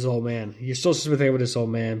not love this old man? You're so sympathetic with this old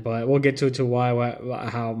man, but we'll get to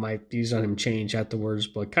how my views on him change afterwards,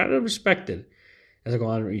 but kind of respected as I go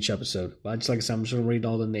on each episode. But just like I said, I'm just going to read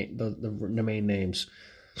all the main names.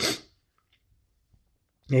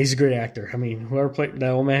 Yeah, he's a great actor. I mean, whoever played that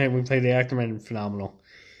old man who played the actor, man, phenomenal.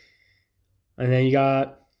 And then you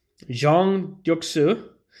got Jang Dyuk-soo,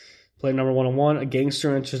 played number 101, a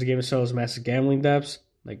gangster enters the game and sells massive gambling debts.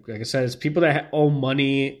 Like I said, it's people that owe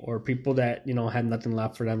money or people that had nothing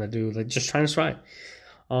left for them to do. They're just trying to survive.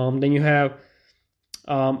 Then you have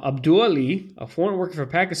Abdul Ali, a foreign worker for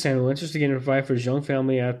Pakistan who enters the game to provide for his young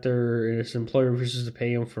family after his employer refuses to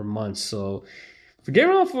pay him for months. So for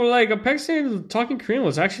getting off for like a Pakistan talking Korean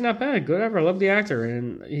was actually not bad. Good ever. I love the actor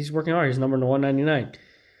and he's working hard. He's number 199.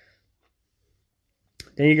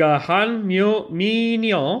 Then you got Han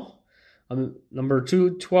Min-yeon, number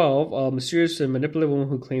 212, a mysterious and manipulative woman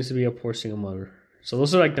who claims to be a poor single mother. So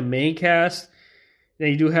those are like the main cast. Then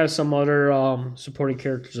you do have some other supporting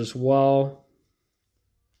characters as well.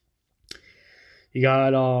 You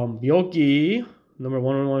got Byoki, number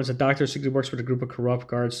 101, is a doctor who secretly works with a group of corrupt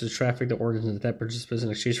guards to traffic the organs of dead participants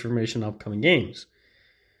in exchange for information on upcoming games.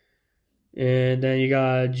 And then you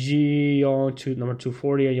got Ji Young, number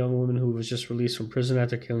 240, a young woman who was just released from prison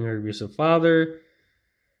after killing her abusive father.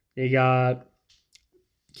 You got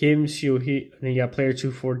Kim Seo-hee, and then you got player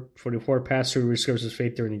 244, pastor who discovers his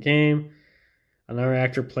faith during the game. Another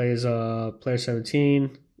actor plays player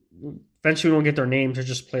 17. Eventually we don't get their names, they're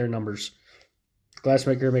just player numbers.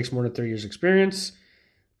 Glassmaker makes more than 30 years experience.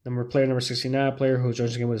 Player number 69, player who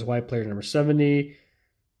joins the game with his wife, player number 70.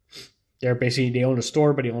 They own a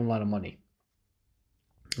store, but they own a lot of money.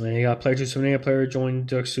 And then you got player 278, a player joined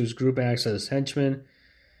Dyuk-soo's group and acts as henchman.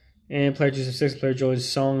 And player 276, player joins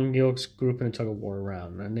Song Yeok's group in a tug of war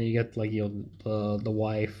round. And then you get like the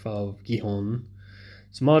wife of Gi-hun,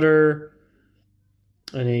 his mother.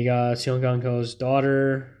 And then you got Seong Gang-ko's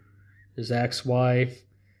daughter, his ex-wife,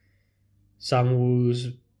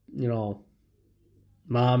 Sang-woo's,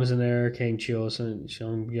 mom is in there, Kang Chio's and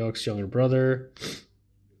Seong Yeok's younger brother.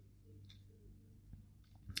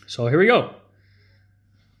 So here we go.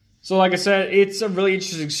 So like I said, it's a really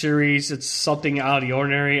interesting series. It's something out of the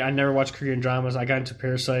ordinary. I never watched Korean dramas. I got into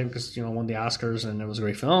Parasite because, won the Oscars and it was a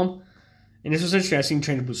great film. And this was interesting. I seen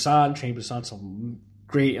Train to Busan. Train to Busan's a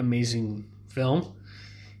great, amazing film.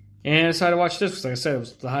 And I decided to watch this because, like I said, it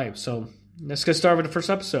was the hype. So let's get started with the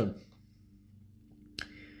first episode.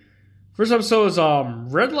 First episode is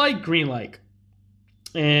Red Light, Green Light.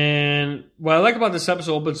 And what I like about this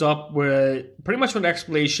episode opens up with pretty much an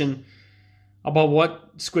explanation about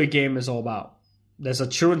what Squid Game is all about. There's a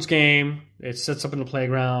children's game. It sets up in the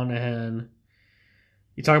playground, and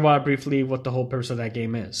you talk about it briefly what the whole purpose of that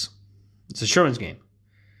game is. It's a children's game.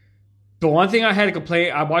 The one thing I had to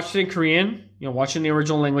complain, I watched it in Korean, watching the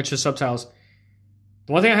original language, the subtitles.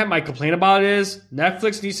 The one thing I had my complaint about is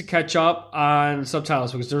Netflix needs to catch up on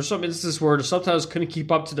subtitles because there's some instances where the subtitles couldn't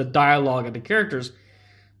keep up to the dialogue of the characters.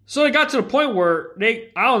 So they got to the point where I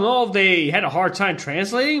don't know if they had a hard time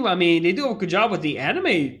translating. I mean, they do a good job with the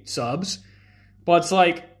anime subs, but it's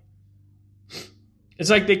like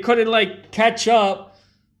they couldn't catch up,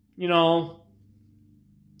 they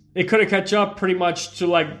couldn't catch up pretty much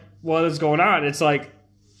to what is going on. It's like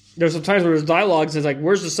there's some times where there's dialogues and it's like,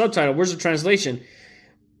 where's the subtitle? Where's the translation?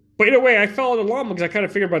 But either way, I followed along because I kind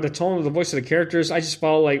of figured by the tone of the voice of the characters. I just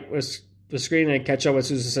followed the screen and catch up as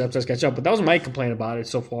soon as the subtitles catch up. But that was my complaint about it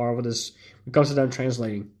so far with this when it comes to them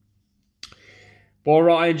translating. But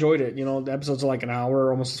overall, I enjoyed it. The episodes are like an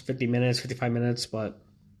hour, almost 50 minutes, 55 minutes. But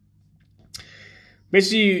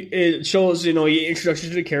basically, it shows, introduction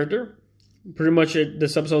to the character. Pretty much,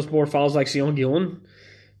 this episode more follows like Seong Gi-hun,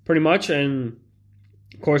 pretty much. And,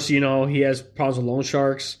 of course, he has problems with loan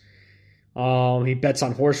sharks. He bets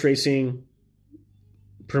on horse racing.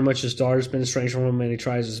 Pretty much his daughter's been estranged from him and he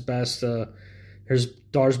tries his best. His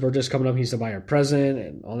daughter's birthday's coming up. He needs to buy her a present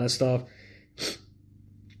and all that stuff.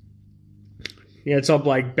 He ends up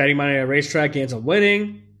betting money at a racetrack. He ends up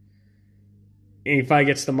winning. And he finally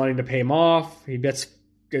gets the money to pay him off. He bets,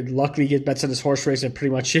 luckily he bets on his horse race and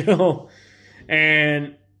pretty much,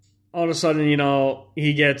 and all of a sudden, he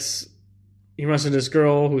runs into this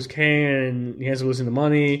girl who's Kang and he ends up losing the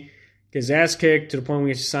money. Gets his ass kicked to the point where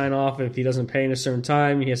he has to sign off. If he doesn't pay in a certain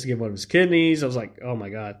time, he has to give one of his kidneys. I was like, oh my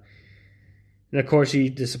God. And of course, he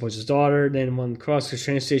disappoints his daughter. Then when across the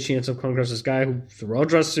train station, he ends up coming across this guy who's a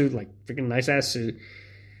well-dressed suit, freaking nice ass suit.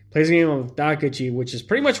 Plays a game of Daguchi, which is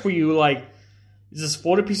pretty much where you it's this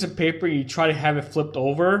folded piece of paper. You try to have it flipped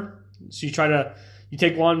over. So you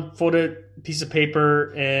take one folded piece of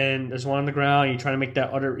paper and there's one on the ground. You try to make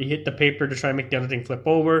you hit the paper to try to make the other thing flip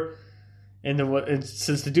over. And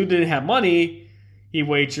since the dude didn't have money, he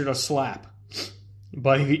wagered a slap.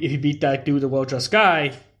 But if he beat that dude, the well-dressed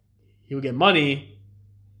guy, he would get money,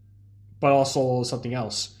 but also something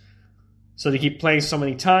else. So they keep playing so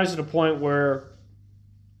many times to the point where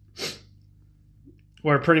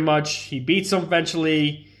pretty much he beats him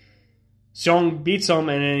eventually. Seong beats him,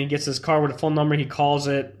 and then he gets his car with a phone number. He calls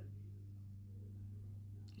it.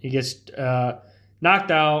 He gets knocked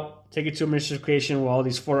out, taken to a administrative location where all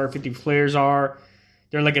these 450 players are.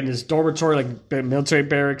 They're like in this dormitory, like military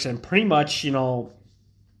barracks, and pretty much,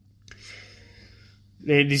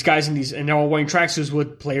 these guys and they're all wearing tracksuits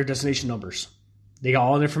with player destination numbers. They got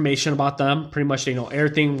all the information about them. Pretty much they know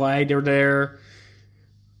everything, why they're there.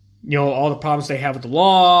 All the problems they have with the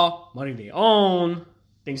law, money they own,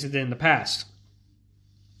 things they did in the past.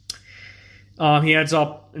 He ends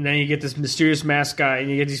up, and then you get this mysterious mask guy, and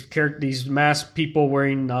you get these masked people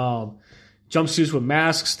wearing jumpsuits with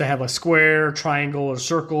masks that have a square, triangle, or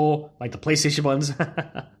circle, like the PlayStation buttons.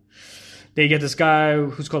 Then you get this guy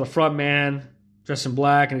who's called a front man, dressed in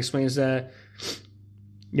black, and explains that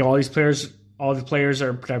all the players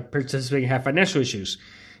are participating have financial issues,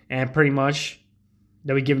 and pretty much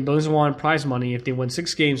they'll be given $1,000,000 prize money if they win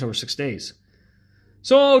 6 games over 6 days.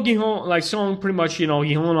 So Gi-hon, like Song, pretty much,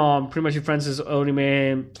 Gi-hon pretty much befriends his only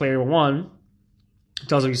man, player 1,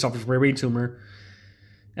 tells him he suffers from a brain tumor,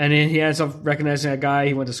 and then he ends up recognizing a guy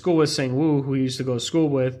he went to school with, Sang-woo, who he used to go to school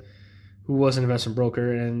with, who was an investment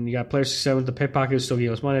broker, and you got player 67 with the pickpocket who still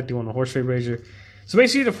gives money, they won a horse trade razor. So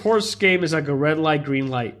basically, the horse game is like a red light, green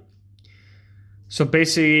light. So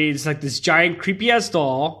basically, it's like this giant creepy ass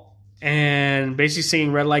doll, and basically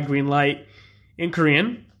saying red light, green light in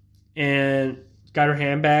Korean, and got her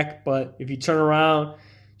hand back, but if you turn around,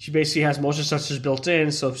 she basically has motion sensors built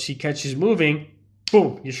in, so if she catches moving,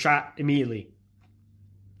 boom, you're shot immediately.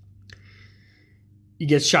 You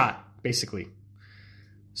get shot, basically.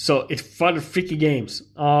 So it's fun, freaky games.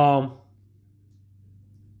 Like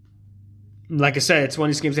I said, it's one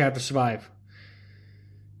of these games they have to survive.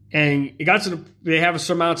 And it got to they have a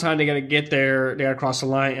certain amount of time they got to get there, they got to cross the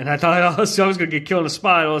line, and I thought I was going to get killed on the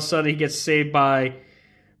spot. All of a sudden, he gets saved by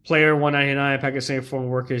player 199, Pakistani foreign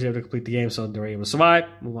workers able to complete the game, so they're able to survive.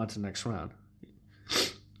 Move on to the next round.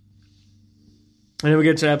 And then we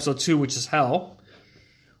get to episode 2, which is Hell,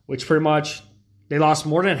 which pretty much they lost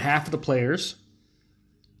more than half of the players.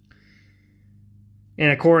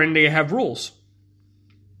 And according, they have rules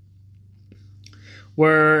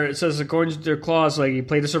where it says, according to their clause, like you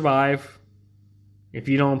play to survive. If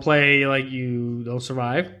you don't play, like you don't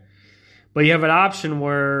survive. But you have an option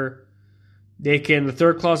where they can. The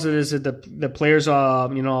third clause is that the players,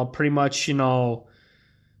 pretty much,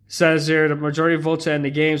 says there the majority of votes to end the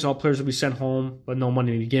games, all players will be sent home, but no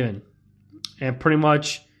money will be given. And pretty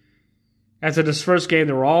much after this first game,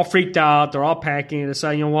 they were all freaked out. They're all packing. They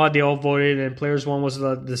decided, what? They all voted, and players 1 was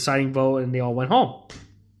the deciding vote, and they all went home.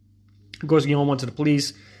 Of course, went to the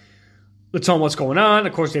police. Let's tell them what's going on.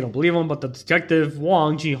 Of course, they don't believe him, but the detective,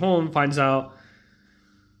 Wong Ji-hoon, finds out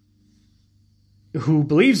who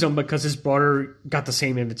believes him because his brother got the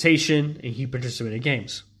same invitation, and he participated in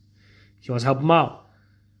games. He wants to help him out.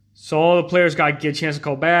 So all the players got to get a chance to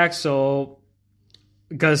go back, so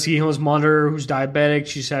because his mother, who's diabetic,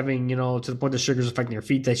 she's having, to the point that sugar's affecting her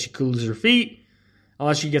feet, that she could lose her feet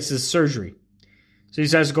unless she gets this surgery. So he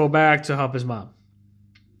decides to go back to help his mom.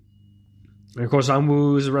 And of course,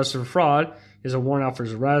 Ang-woo is arrested for fraud. He has a warrant out for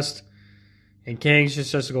his arrest. And Kang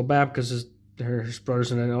just has to go back because his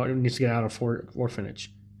brother's needs to get out of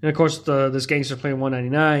orphanage. And of course, this gangster playing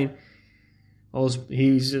 199,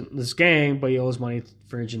 he's in this gang, but he owes money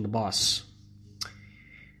for injuring the boss.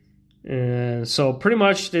 And so pretty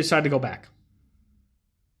much they decide to go back.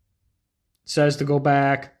 Says to go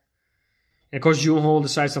back. And of course, Jung-ho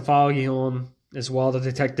decides to follow Gi-hoon as well. The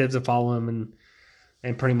detectives that follow him,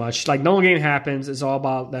 and pretty much like no game happens. It's all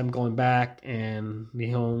about them going back, and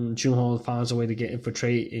Jung-ho finds a way to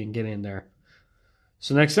infiltrate and get in there.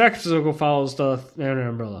 So next episode follows the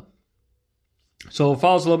Umbrella. So it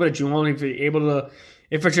follows a little bit of Jung-ho. If you're able to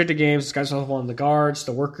infiltrate the games, this guy's one of the guards,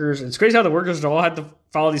 the workers. And it's crazy how the workers all have to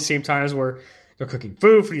follow these same times where they're cooking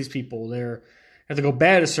food for these people. They have to go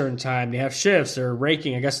bed at a certain time. They have shifts. They're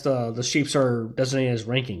ranking. I guess the shifts are designated as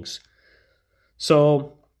rankings.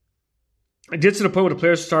 So it gets to the point where the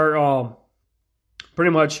players start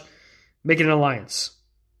pretty much making an alliance.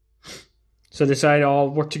 So they decide to all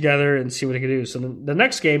work together and see what they can do. So the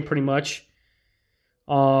next game, pretty much,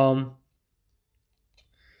 Player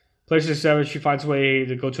 67, she finds a way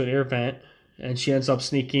to go to an air vent, and she ends up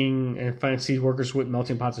sneaking and finds these workers with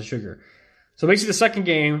melting pots of sugar. So basically, the second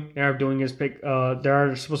game they're doing is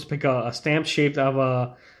they're supposed to pick a stamp shaped of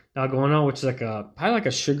a Dalgona, which is probably like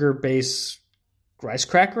a sugar-based rice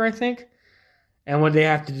cracker, I think. And what they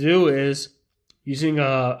have to do is, using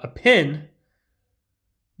a pin,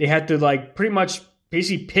 they had to pretty much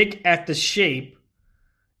basically pick at the shape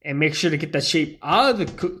and make sure to get that shape out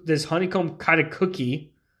of this honeycomb kind of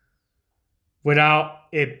cookie without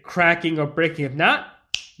it cracking or breaking. If not,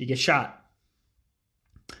 you get shot.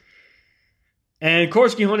 And of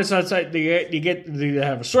course, Gihon decides they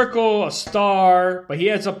have a circle, a star, but he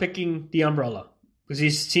ends up picking the umbrella because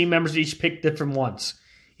these team members each pick different ones.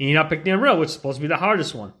 And he not pick the umbrella, which is supposed to be the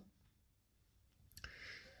hardest one.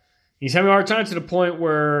 He's having a hard time to the point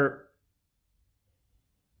where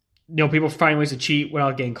people find ways to cheat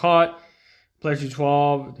without getting caught. Player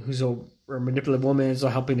 212, who's a manipulative woman, is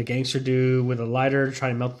helping the gangster dude with a lighter to try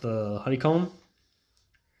to melt the honeycomb.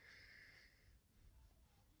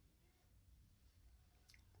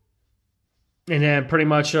 And then pretty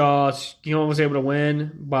much Gihon was able to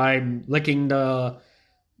win by licking the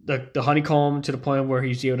honeycomb to the point where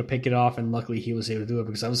he's able to pick it off, and luckily he was able to do it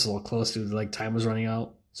because I was a little close to time was running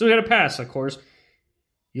out. So we got to pass, of course.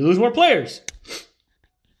 You lose more players.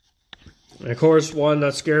 And of course, one of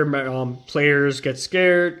the scared players gets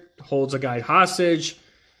scared, holds a guy hostage,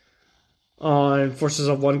 and forces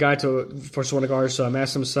one of the guards to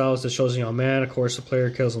mask themselves. That shows a young man. Of course, the player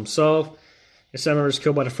kills himself. The 7 members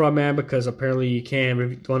killed by the front man because apparently you can,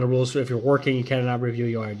 one of the rules, if you're working, you cannot reveal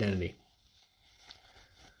your identity.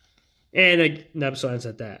 And the episode ends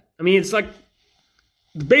at that. I mean, it's like,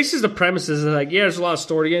 the basis of the premises is there's a lot of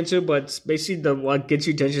story to get into, but basically what gets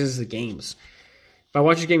you attention is the games. If I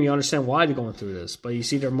watch the game, you understand why they're going through this, but you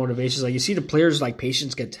see their motivations. You see the players'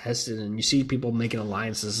 patience get tested, and you see people making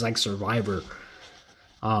alliances like Survivor.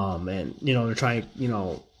 And they're trying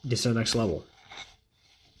to get to the next level.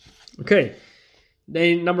 Okay.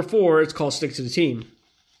 Then number 4, it's called Stick to the Team.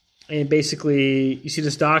 And basically, you see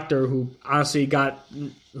this doctor who's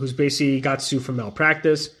basically got sued for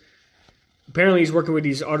malpractice. Apparently, he's working with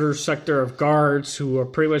these other sector of guards who are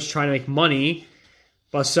pretty much trying to make money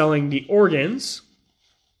by selling the organs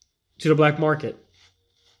to the black market.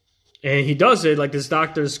 And he does it,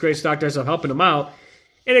 this great doctor ends up helping him out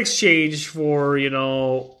in exchange for,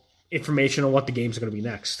 information on what the games are going to be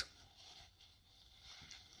next.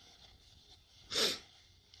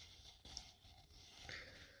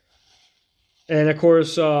 And of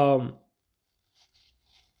course, the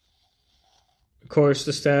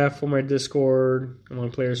staff from my Discord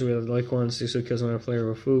among players who have like one, six kills on a player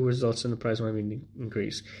with food results in the prize money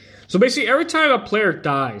increase. So basically, every time a player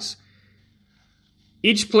dies,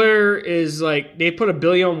 each player is they put 1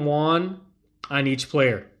 billion won on each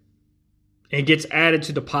player, and it gets added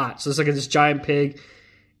to the pot. So it's this giant pig,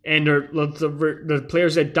 and the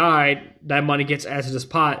players that died, that money gets added to this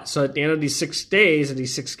pot. So at the end of these 6 days of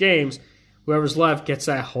these 6 games, whoever's left gets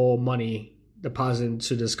that whole money deposited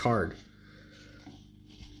into this card.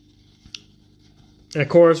 And of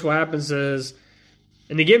course, what happens is,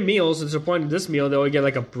 and they give meals. At the point of this meal, they only get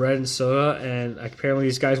a bread and soda. And apparently,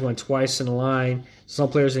 these guys went twice in a line. Some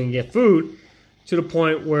players didn't get food, to the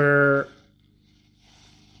point where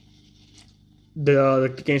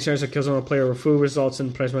the game starts that kills on a player with food results in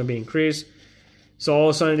the price might be increased. So all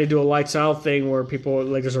of a sudden, they do a lights out thing where people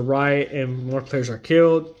there's a riot and more players are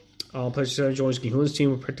killed. Player 7 joins Gihun's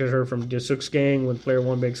team, protected her from the Suk's gang when player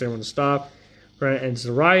 1 begs everyone to stop. Right, ends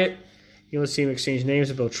the riot. Gihun's team exchange names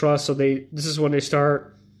to build trust. So this is when they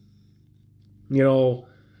start, making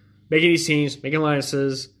these teams, making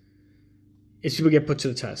alliances. As people get put to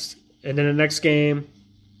the test. And then the next game,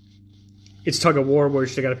 it's tug of war where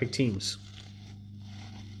they got to pick teams.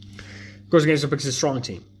 Of course, the gangster picks a strong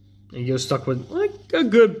team. And you're stuck with a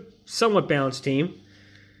good, somewhat balanced team.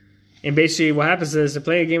 And basically what happens is they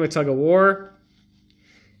play a game of tug of war.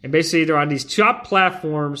 And basically they're on these top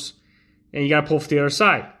platforms. And you got to pull for the other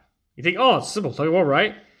side. You think, it's simple, tug of war,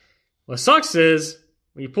 right? What sucks is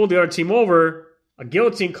when you pull the other team over, a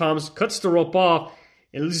guillotine comes, cuts the rope off,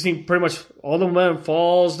 and this team pretty much all the momentum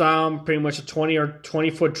falls down pretty much a 20 or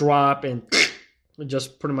 20-foot drop, and it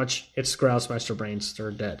just pretty much hits the ground, smashes their brains,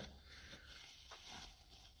 they're dead.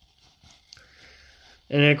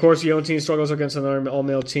 And then, of course, the other team struggles against another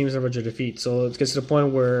all-male teams and average a defeat. So it gets to the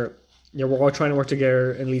point where we're all trying to work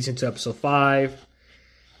together, and leads into episode 5,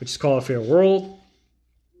 which is called A Fair World.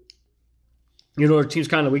 The team's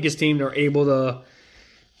kind of the weakest team. They're able to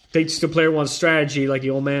take to player 1's strategy, like the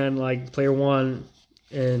old man, like player 1,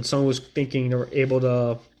 and someone was thinking they were able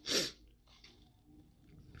to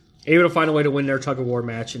find a way to win their tug of war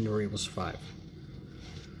match, and they were able to survive.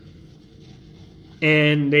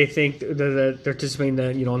 And they think that they're anticipating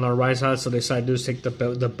that, on our rise hot, so they decide to do is take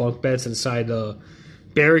the bunk beds inside the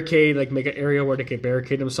barricade, make an area where they can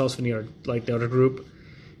barricade themselves from the other group,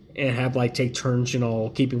 and have take turns,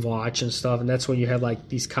 keeping watch and stuff. And that's when you have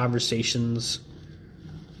these conversations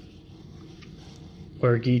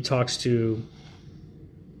where Guy talks to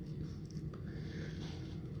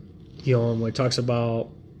When it talks about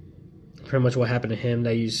pretty much what happened to him,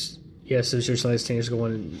 that yes, there's just like standards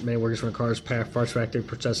going, and many workers from the car's parts factory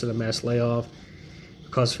protested a mass layoff,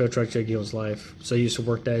 caused a failed track to Gil's life. So he used to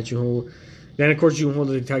work that at Junho. Then, of course, Junho,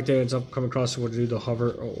 the detective, ends up coming across to do the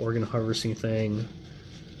organ harvesting thing.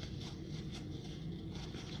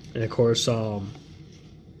 And, of course,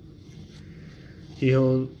 he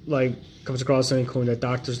comes across and including that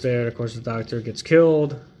doctor's there. And, of course, the doctor gets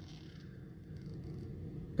killed.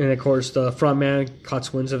 And, of course, the front man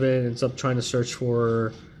cuts winds of it and ends up trying to search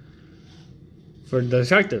for the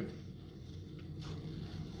detective.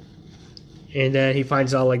 And then he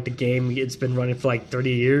finds out, the game, it's been running for,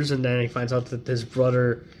 30 years. And then he finds out that his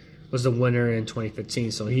brother was the winner in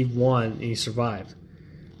 2015. So he won and he survived.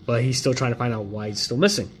 But he's still trying to find out why he's still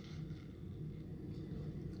missing.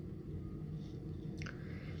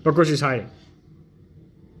 But, of course, he's hiding.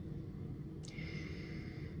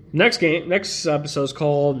 Next episode is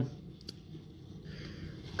called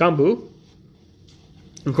Ganbu.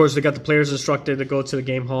 Of course, they got the players instructed to go to the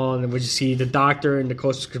game hall, and then we just see the doctor and the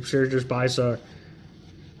co-conspirators' bodies are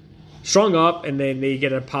strung up, and then they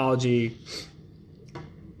get an apology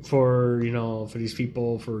for these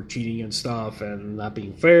people for cheating and stuff and not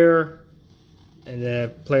being fair. And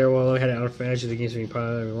the player had an advantage against being part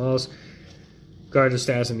of everyone else. Guard the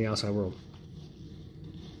status in the outside world.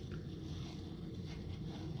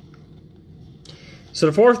 So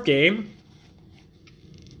the fourth game,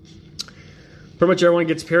 pretty much everyone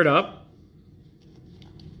gets paired up,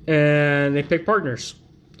 and they pick partners.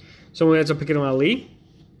 Someone ends up picking Ali.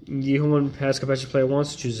 Yihun has competitive player 1,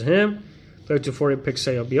 so chooses him. Player 240 picks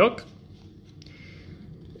Seo Byuk.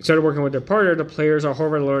 Started working with their partner. The players are,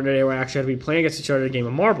 however, learned that they will actually have to be playing against each other in a game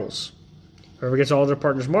of marbles. Whoever gets all their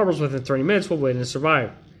partners' marbles within 30 minutes will win and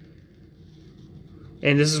survive.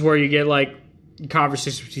 And this is where you get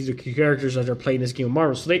conversations between the characters as they're playing this game of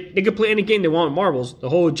marbles. So they can play any game they want with marbles. The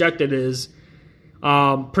whole objective is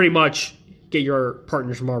pretty much get your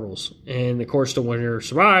partner's marbles. And of course, the winner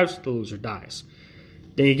survives, the loser dies.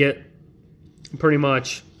 Then you get pretty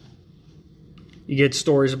much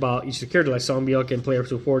stories about each of the characters, like Song Byuk and Player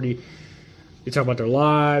 240. They talk about their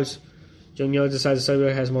lives. Jung Yo decides that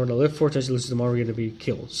Sae has more to live for. Since she loses the marble, going to be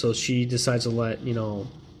killed. So she decides to let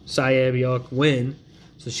Sae Byuk win.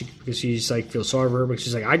 So because she's feels sorry for her, but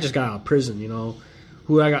she's I just got out of prison.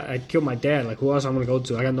 I killed my dad. Who else I'm gonna go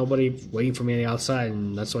to? I got nobody waiting for me on the outside,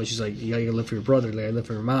 and that's why she's you gotta live for your brother. I live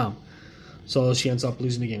for your mom. So she ends up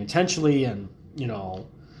losing the game intentionally, and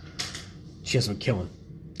she ends up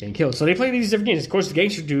getting killed. So they play these different games. Of course, the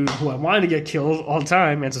gangster dude who I wanted to get killed all the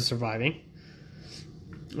time ends up surviving.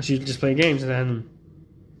 She just playing games, and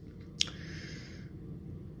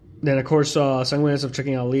then of course, Sangwon ends up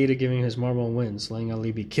tricking Ali to giving his marble and wins, letting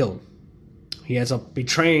Ali be killed. He ends up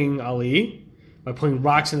betraying Ali by putting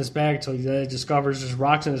rocks in his bag until he discovers there's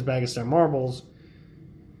rocks in his bag instead of marbles,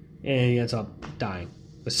 and he ends up dying.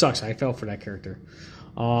 It sucks. I felt for that character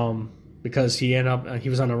because he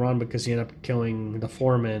was on the run because he ended up killing the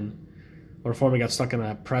foreman, or the foreman got stuck in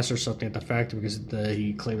a press or something at the factory because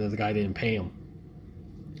he claimed that the guy didn't pay him.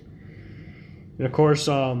 And of course,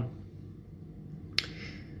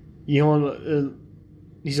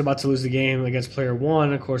 he's about to lose the game against Player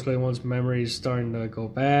 1. Of course, Player 1's memory is starting to go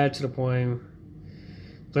bad to the point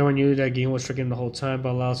Player 1 knew that Gihun was tricking him the whole time,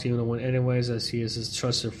 but allows Gihun to win anyways as he is his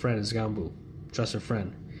trusted friend, his Ganbu. Trusted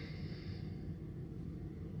friend.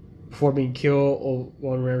 Before being killed,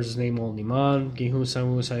 one remembers his name only Man, Gihun,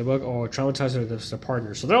 Sangwoo, Saibuk, or traumatized with their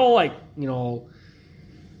partners. So they're all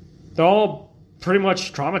they're all pretty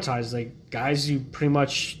much traumatized. Guys you pretty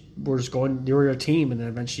much were just you were your team, and then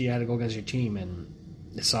eventually you had to go against your team, and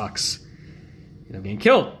it sucks. Being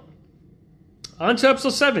killed. On to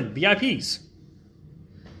episode 7, VIPs.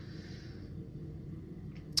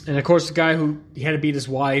 And of course, the guy who he had to beat his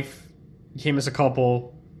wife came as a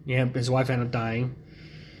couple. His wife ended up dying.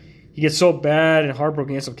 He gets so bad and heartbroken,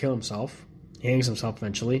 he ends up killing himself. He hangs himself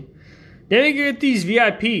eventually. Then they get these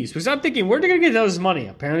VIPs. Because I'm thinking, where are they going to get all this money?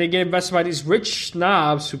 Apparently, they get invested by these rich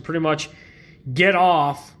snobs who pretty much get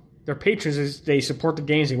off their patrons as they support the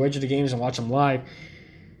games, they wager the games and watch them live.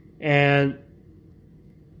 And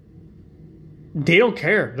they don't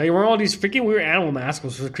care. They wear all these freaking weird animal masks,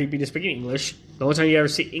 which was creepy to speak English. The only time you ever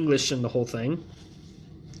see English in the whole thing.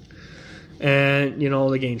 And,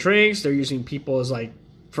 they gain drinks. They're using people as,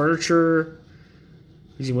 furniture.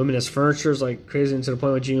 Using women as furniture is, crazy, and to the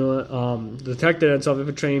point where the detective ends up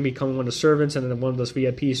infiltrating, becoming one of the servants, and then one of those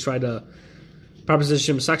VIPs tried to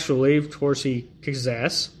proposition him sexually. Of course, he kicks his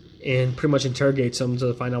ass and pretty much interrogates him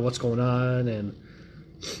to find out what's going on. And,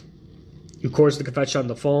 of course, the confession on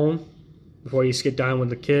the phone before he skid down with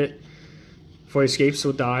the kid. before he escapes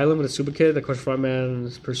with the island with a super kid. The course frontman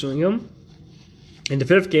is pursuing him. In the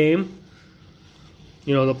fifth game,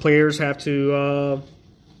 the players have to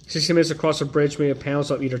 60 minutes across a bridge made of panels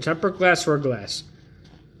of either tempered glass or glass.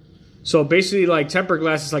 So basically, like, tempered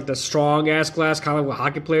glass is like the strong ass glass, kind of like what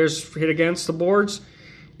hockey players hit against the boards.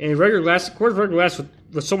 And regular glass, of course, regular glass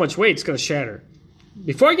with so much weight, it's going to shatter.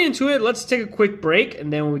 Before I get into it, let's take a quick break,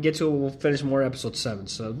 and then when we get to it, we'll finish more episode 7.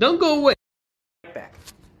 So don't go away. Back.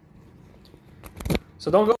 So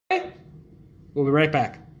don't go away. We'll be right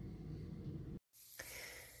back.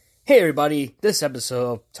 Hey everybody, this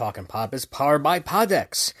episode of Talking Pop is powered by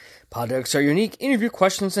Poddex. Poddex are unique interview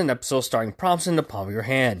questions and episodes starting prompts in the palm of your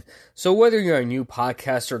hand. So whether you're a new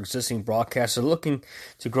podcaster or existing broadcaster looking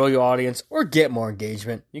to grow your audience or get more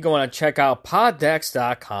engagement, you're going to want to check out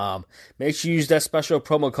poddex.com. Make sure you use that special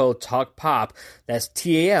promo code TALKPOP, that's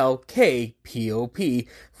TALKPOP,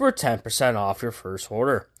 for 10% off your first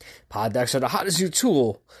order. Poddex are the hottest new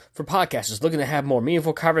tool for podcasters looking to have more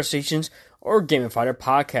meaningful conversations or gamify their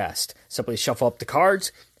podcast. Simply shuffle up the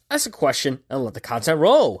cards, ask a question, and let the content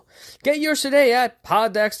roll. Get yours today at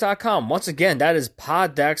poddex.com. Once again, that is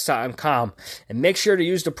poddex.com. And make sure to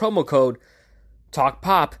use the promo code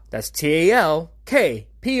TALKPOP, that's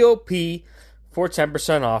TALKPOP, for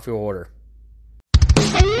 10% off your order.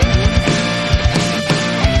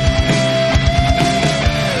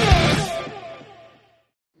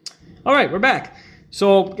 All right, we're back.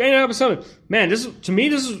 So, getting to episode 7. Man, this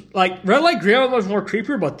is like Red Light Green Light was more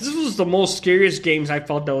creepier, but this was the most scariest games I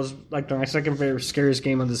felt. That was like my second favorite scariest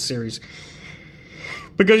game of this series.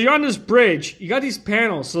 Because you're on this bridge, you got these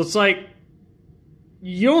panels, so it's like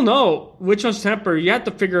you don't know which one's tempered. You have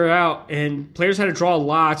to figure it out, and players had to draw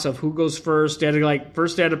lots of who goes first. They had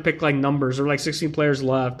to pick like numbers. There were like 16 players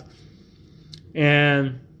left,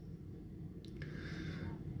 and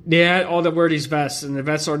they had all that wear these vests, and the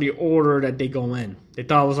vests are the order that they go in. They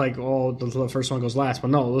thought it was like, the first one goes last, but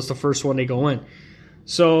no, it was the first one they go in.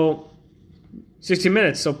 So, 60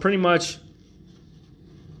 minutes. So pretty much,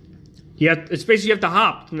 you have to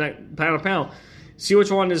hop from that panel to panel. See which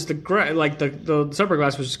one is the tempered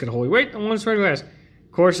glass, which is going to hold you. Wait, the one is regular glass.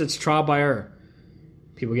 Of course, it's trial by error.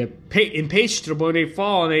 People get impatient to the point they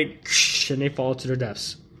fall, and they fall to their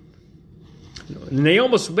deaths. And they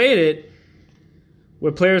almost made it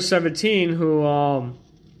with player 17, who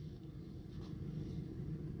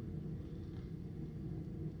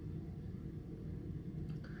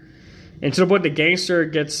and to the point the gangster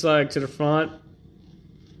gets to the front,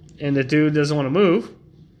 and the dude doesn't want to move.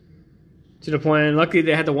 To the point, and luckily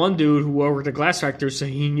they had the one dude who worked at the glass factory, so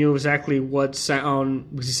he knew exactly what sound,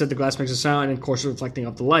 because he said the glass makes a sound, and of course reflecting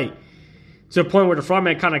off the light. To the point where the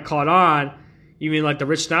frontman kind of caught on, even like the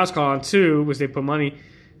rich snouts caught on too, because they put money.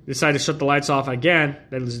 Decide to shut the lights off again.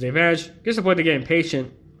 They lose the advantage. Gets to the point they get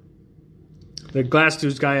impatient. The glass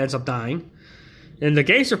dude's guy ends up dying. And the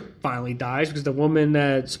gangster finally dies because the woman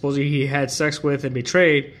that supposedly he had sex with and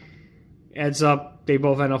betrayed they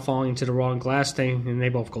both end up falling into the wrong glass thing, and they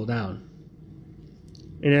both go down.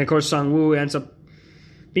 And then, of course, Sang-woo ends up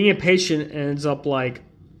being impatient and ends up it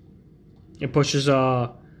pushes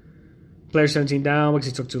player 17 down because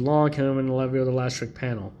he took too long, killing him in the reveal of the last trick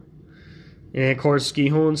panel. And of course,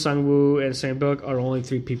 Gi-hun, Sang-woo, and Sang-byuk are only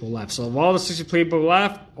 3 people left. So of all the 60 people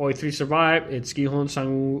left, only 3 survive. It's Gi-hun,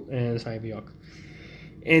 Sang-woo, and Sang-byuk.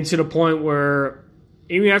 And to the point where,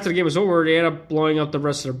 even after the game was over, they end up blowing up the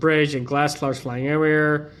rest of the bridge, and glass clouds flying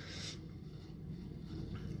everywhere.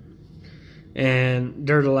 And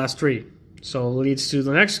they're the last 3. So it leads to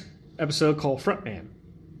the next episode called Frontman.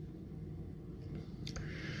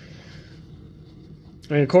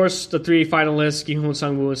 And of course, the 3 finalists, Gi-hun,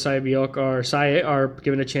 Sang-woo, and Sang-byuk are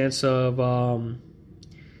given a chance of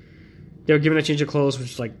they were given a change of clothes,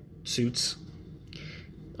 which is like suits,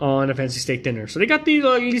 on a fancy steak dinner. So they got at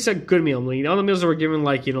least a good meal. All the meals that were given,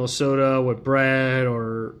 soda with bread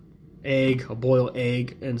or egg, a boiled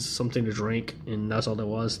egg, and something to drink, and that's all there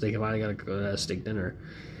was. They finally got a steak dinner.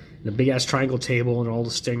 And a big ass triangle table, and they're all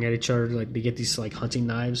staring at each other. They get these hunting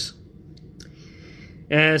knives.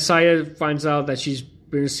 And Saya finds out that she's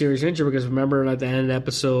been serious injury because remember at the end of the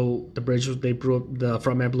episode, the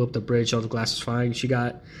frontman blew up the bridge, all the glass was flying. She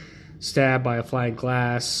got stabbed by a flying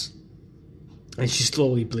glass, and she's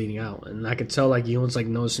slowly bleeding out. And I could tell Gi-hun's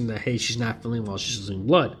noticing that, hey, she's not feeling well, she's losing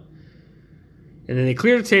blood. And then they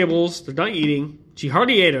clear the tables, they're done eating. She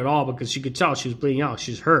hardly ate at all because she could tell she was bleeding out,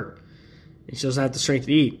 she was hurt, and she doesn't have the strength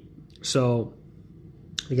to eat. So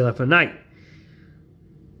they get left for the night.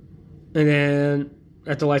 And then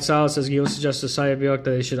at the lights out, it says Gi-hun suggests to Sang-byuk that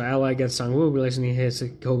they should ally against Sang-woo, realizing he has to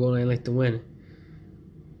go and like to win.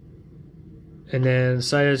 And then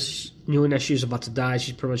Saya, knowing that she was about to die,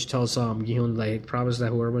 she pretty much tells Gi-hun, like, promise that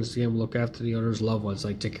whoever wins the game will look after the other's loved ones,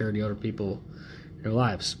 like, take care of the other people in their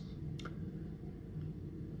lives.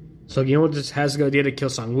 So Gi-hun just has the idea to kill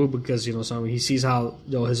Sang-woo because, he sees how,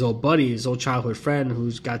 his old buddy, his old childhood friend,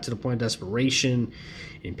 who's got to the point of desperation,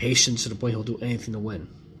 impatience, to the point he'll do anything to win.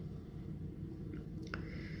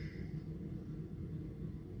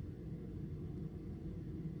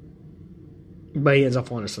 But he ends up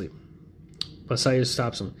falling asleep. But Saya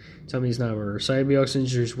stops him. Tell me he's not a murderer. Saya Byung-uk's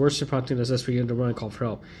injuries worse than prompting the SSP to run and call for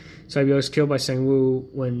help. Saya Byung-uk's killed by Sang-woo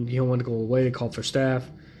when he wanted to go away to call for staff.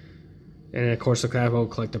 And of course the crowd will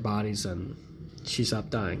collect their bodies and she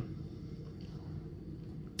stopped dying.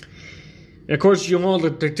 And of course,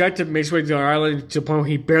 the detective makes his way to the island to the point where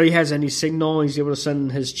he barely has any signal. He's able to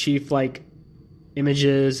send his chief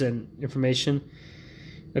images and information.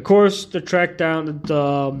 Of course, the track down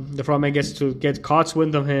the frontman gets caught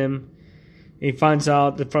wind of him. And he finds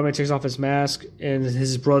out the frontman takes off his mask and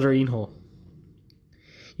his brother Inho.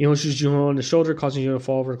 Inho shoots Junho on the shoulder, causing Junho to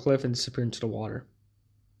fall over a cliff and disappear into the water.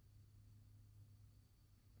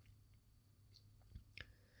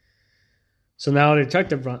 So now the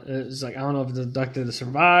detective is like, I don't know if the detective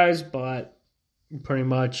survives, but pretty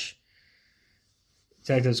much the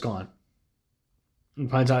detective's gone.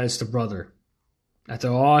 And finds out it's the brother. After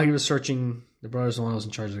all he was searching, the brother's the one who was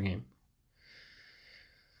in charge of the game.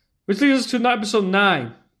 Which leads us to episode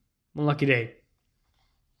 9, One Lucky Day.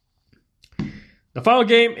 The final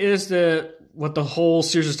game is what the whole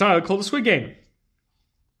series is titled, called the Squid Game.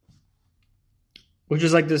 Which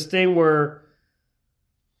is like this thing where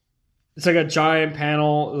it's like a giant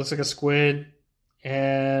panel, it looks like a squid,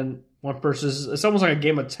 and one person, it's almost like a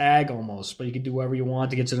game of tag almost, but you can do whatever you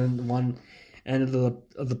want to get to one end of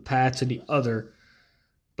the path to the other.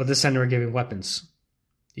 But this time they were giving weapons.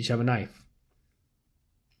 Each have a knife.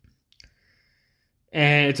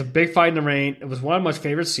 And it's a big fight in the rain. It was one of my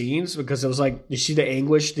favorite scenes because it was like, you see the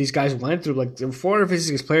anguish these guys went through. Like, there were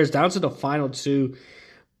 456 players down to the final 2.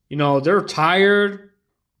 They're tired.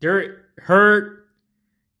 They're hurt.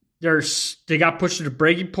 They got pushed to the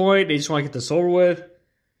breaking point. They just want to get this over with.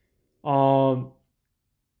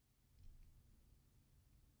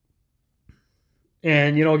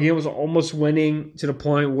 And, game was almost winning to the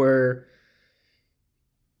point where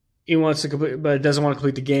he wants to complete, but doesn't want to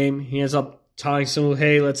complete the game. He ends up telling someone,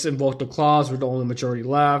 hey, let's invoke the clause. We're the only majority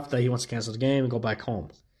left. That he wants to cancel the game and go back home.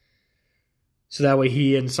 So that way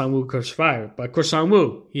he and Sang-woo could survive. But of course,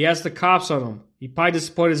 Sang-woo, he has the cops on him. He probably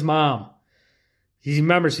disappointed his mom. He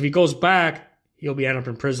remembers if he goes back, he'll end up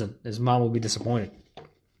in prison. His mom will be disappointed.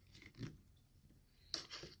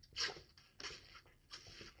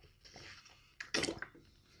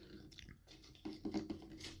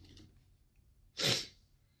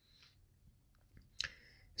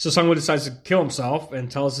 So Sang-woo decides to kill himself and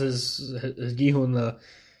tells his Gi-hun to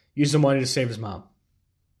use the money to save his mom.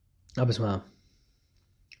 Of his mom.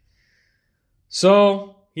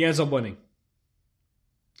 So he ends up winning.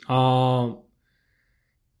 They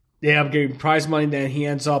end up getting prize money. Then he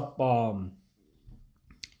ends up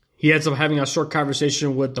having a short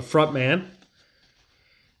conversation with the front man.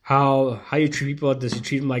 How you treat people like this? You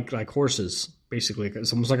treat them like horses, basically.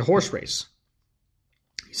 It's almost like a horse race.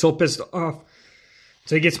 He's so pissed off.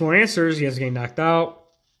 So he gets more answers. He has to get knocked out.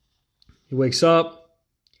 He wakes up.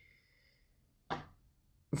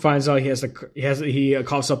 Finds out he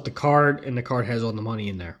coughs up the card, and the card has all the money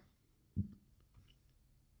in there.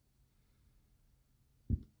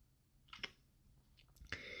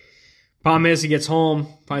 Problem is, he gets home,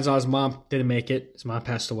 finds out his mom didn't make it. His mom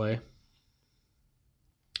passed away.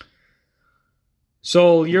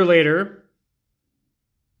 So a year later,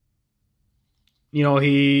 a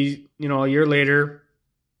year later,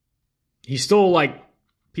 he's still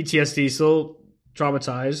PTSD, still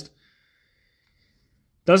traumatized.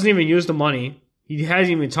 Doesn't even use the money. He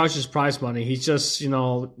hasn't even touched his prize money. He's just, he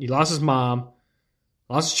lost his mom,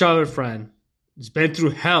 lost his childhood friend. He's been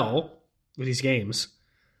through hell with these games.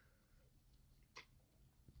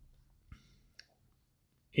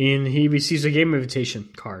 And he receives a game invitation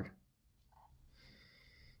card.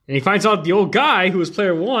 And he finds out the old guy who was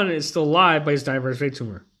player 1 is still alive, but he's dying of a brain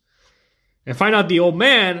tumor. And find out the old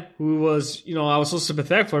man who was, I was so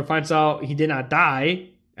sympathetic for, finds out he did not die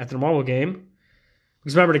after the Marvel game.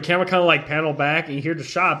 Because remember, the camera kind of panel back and you hear the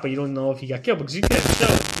shot, but you don't know if he got killed. Because you can't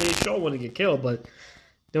show it. They show when he get killed, but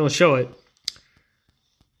they don't show it.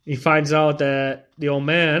 He finds out that the old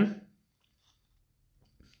man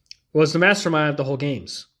was the mastermind of the whole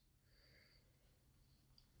games.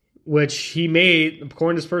 Which he made,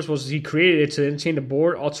 according to this person, was he created it to entertain the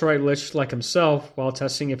bored, ultra-right lich like himself while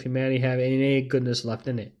testing if humanity have any goodness left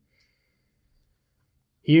in it.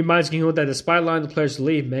 He reminds Gi-hun that despite allowing the players to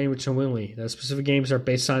leave, many return willingly. That specific games are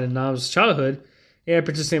based on Nam's childhood and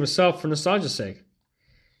participating himself for nostalgia's sake.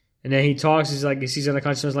 And then he talks, he's like, he sees another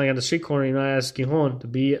conscience lying on the street corner, and I ask Gi-hun to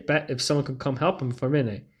bet if someone could come help him for a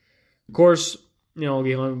minute. Of course,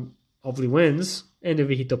 Gi-hun hopefully wins, and the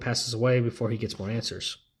Vihito passes away before he gets more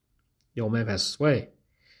answers. The old man passes away.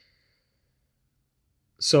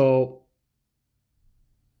 So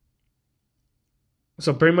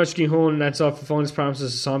pretty much Gi-hun ends up fulfilling his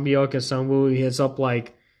promises to Song Byuk and Sung Woo. He ends up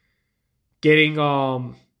like getting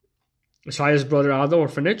Shaya's brother out of the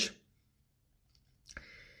orphanage.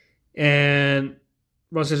 And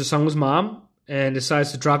runs into Sung Woo's mom and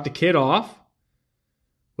decides to drop the kid off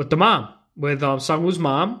with the mom, with Sung Woo's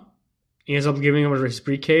mom. He ends up giving him his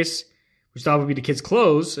briefcase, which thought would be the kid's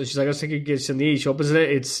clothes. And she's like, let's take your kids to the. She opens it.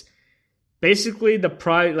 It's basically the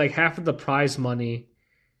prize, like half of the prize money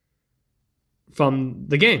from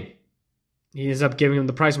the game. He ends up giving him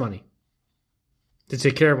the prize money to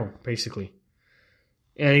take care of him, basically.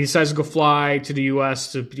 And he decides to go fly to the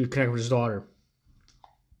U.S. to connect with his daughter.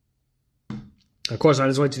 Of course, on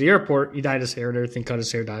his way to the airport, he dyed his hair and everything, cut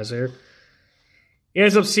his hair, dyed his hair. He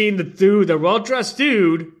ends up seeing the well-dressed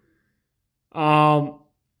dude, forcing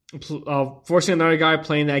another guy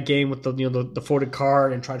playing that game with the folded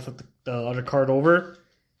card and trying to flip the other card over.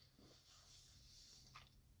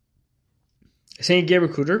 Same game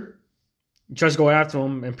recruiter. He tries to go after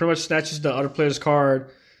him and pretty much snatches the other player's card.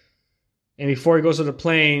 And before he goes to the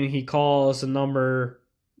plane, he calls the number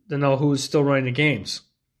to know who's still running the games.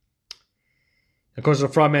 Of course, the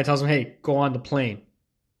fraud man tells him, hey, go on the plane.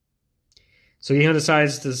 So he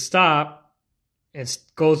decides to stop and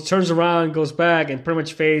turns around, goes back, and pretty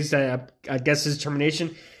much fades that, I guess, his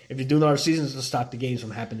determination, if you do another season, is to stop the games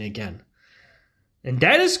from happening again. And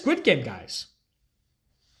that is Squid Game, guys.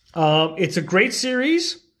 It's a great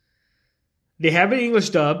series. They have an English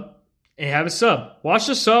dub and have a sub. Watch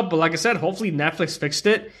the sub, but like I said, hopefully Netflix fixed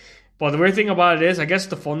it. But the weird thing about it is, I guess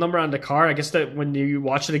the phone number on the card, I guess that when you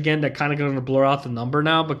watch it again, they're kind of going to blur out the number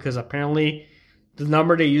now because apparently the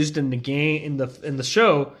number they used in the game in the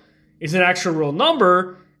show is an actual real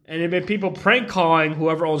number, and there have been people prank calling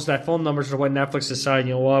whoever owns that phone number. So when Netflix decided,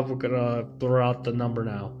 you know what, we're gonna blur out the number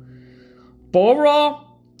now. But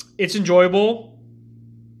overall, it's enjoyable.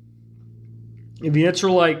 If you're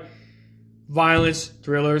into like violence,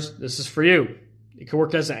 thrillers, this is for you. It could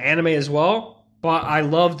work as an anime as well, but I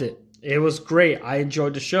loved it. It was great. I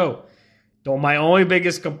enjoyed the show. Though my only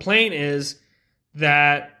biggest complaint is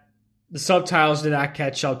that the subtitles did not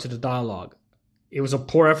catch up to the dialogue. It was a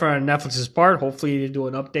poor effort on Netflix's part. Hopefully they do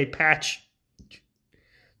an update patch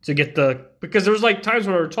to get because there was like times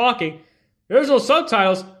when we were talking, there's no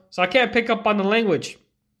subtitles, so I can't pick up on the language.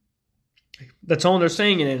 The tone they're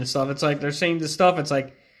saying it and stuff. It's like they're saying this stuff. It's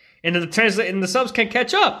like, and the subs can't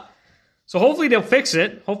catch up. So hopefully they'll fix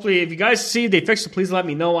it. Hopefully, if you guys see they fixed it, please let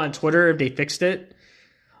me know on Twitter if they fixed it.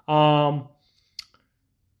 But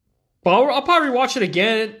I'll probably watch it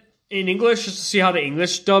again in English just to see how the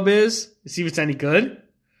English dub is, to see if it's any good.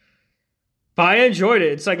 But I enjoyed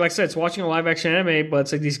it. It's like I said, it's watching a live action anime, but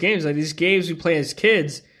it's like these games we play as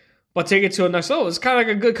kids, but take it to a next level. It's kind of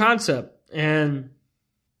like a good concept. And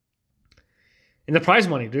the prize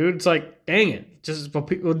money, dude, it's like, dang it. Just but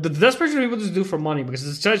people, the desperation people just do for money, because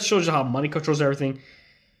it just shows you how money controls everything.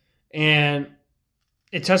 And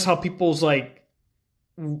it tests how people's like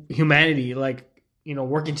humanity, like,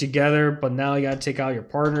 working together, but now you got to take out your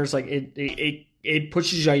partners. Like it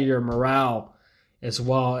pushes you out your morale as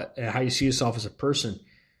well, and how you see yourself as a person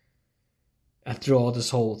through all this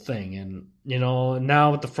whole thing. And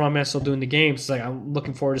now with the frontman still doing the games, it's like I'm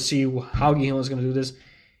looking forward to see how Gi-hun is going to do this.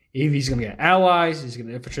 If he's going to get allies, he's going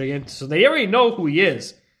to infiltrate again. So they already know who he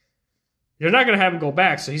is. They're not going to have him go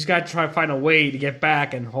back, so he's got to try to find a way to get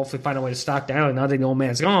back and hopefully find a way to stop down. Now that the old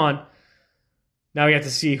man's gone, now we have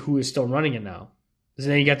to see who is still running it now. And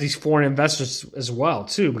then you got these foreign investors as well,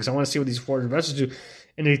 too, because I want to see what these foreign investors do.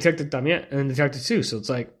 And the detective también, and the detective too. So it's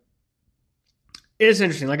like, it's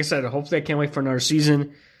interesting. Like I said, hopefully I can't wait for another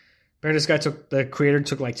season. Apparently the creator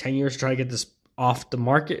took like 10 years to try to get this off the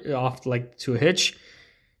market, to a hitch.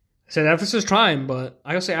 I said Netflix is trying, but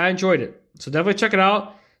I gotta say I enjoyed it. So definitely check it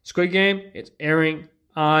out. Squid Game, it's airing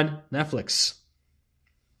on Netflix.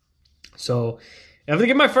 So if I have to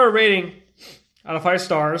give my favorite rating out of 5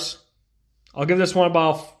 stars, I'll give this one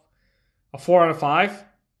about a 4 out of 5. I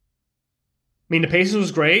mean, the pacing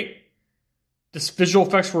was great. The visual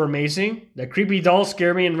effects were amazing. The creepy doll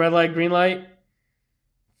scared me in red light, green light.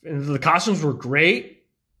 And the costumes were great.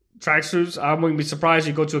 Tracksuits, I wouldn't be surprised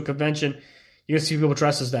you go to a convention, you can see people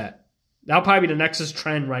dressed as that. That'll probably be the Nexus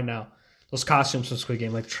trend right now. those costumes from Squid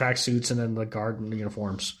Game, like tracksuits and then the guard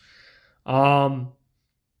uniforms. The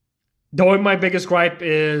only my biggest gripe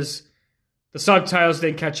is the subtitles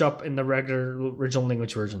didn't catch up in the regular original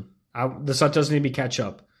language version. The subtitles need to be catch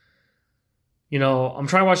up. You know, I'm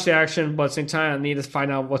trying to watch the action, but at the same time, I need to find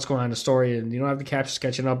out what's going on in the story. And you don't have the captions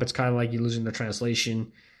catching up. It's kind of like you're losing the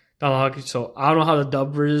translation dialogue. So I don't know how the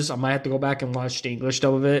dub is. I might have to go back and watch the English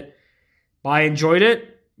dub of it. But I enjoyed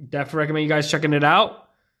it. Definitely recommend you guys checking it out.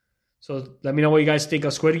 So let me know what you guys think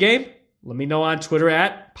of Squid Game. Let me know on Twitter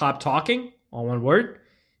at Pop Talking, all one word.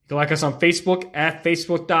 You can like us on Facebook at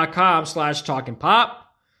facebook.com/talkingpop.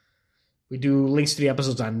 We do links to the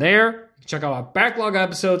episodes on there. You can check out our backlog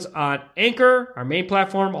episodes on Anchor, our main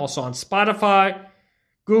platform, also on Spotify,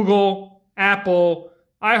 Google, Apple,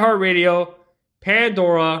 iHeartRadio,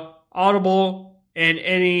 Pandora, Audible, and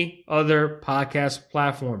any other podcast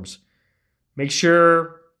platforms. Make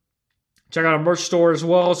sure check out our merch store as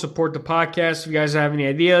well. Support the podcast if you guys have any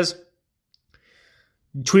ideas.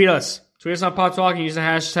 Tweet us. Tweet us on Pop Talking. Use the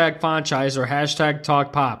hashtag franchise or hashtag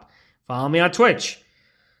TalkPop. Follow me on Twitch.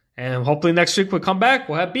 And hopefully next week we'll come back.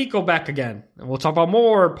 We'll have Biko back again. And we'll talk about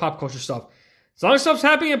more pop culture stuff. As long as stuff's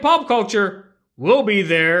happening in pop culture, we'll be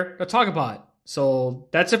there to talk about it. So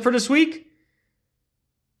that's it for this week.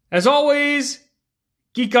 As always,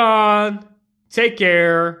 geek on. Take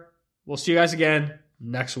care. We'll see you guys again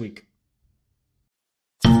next week.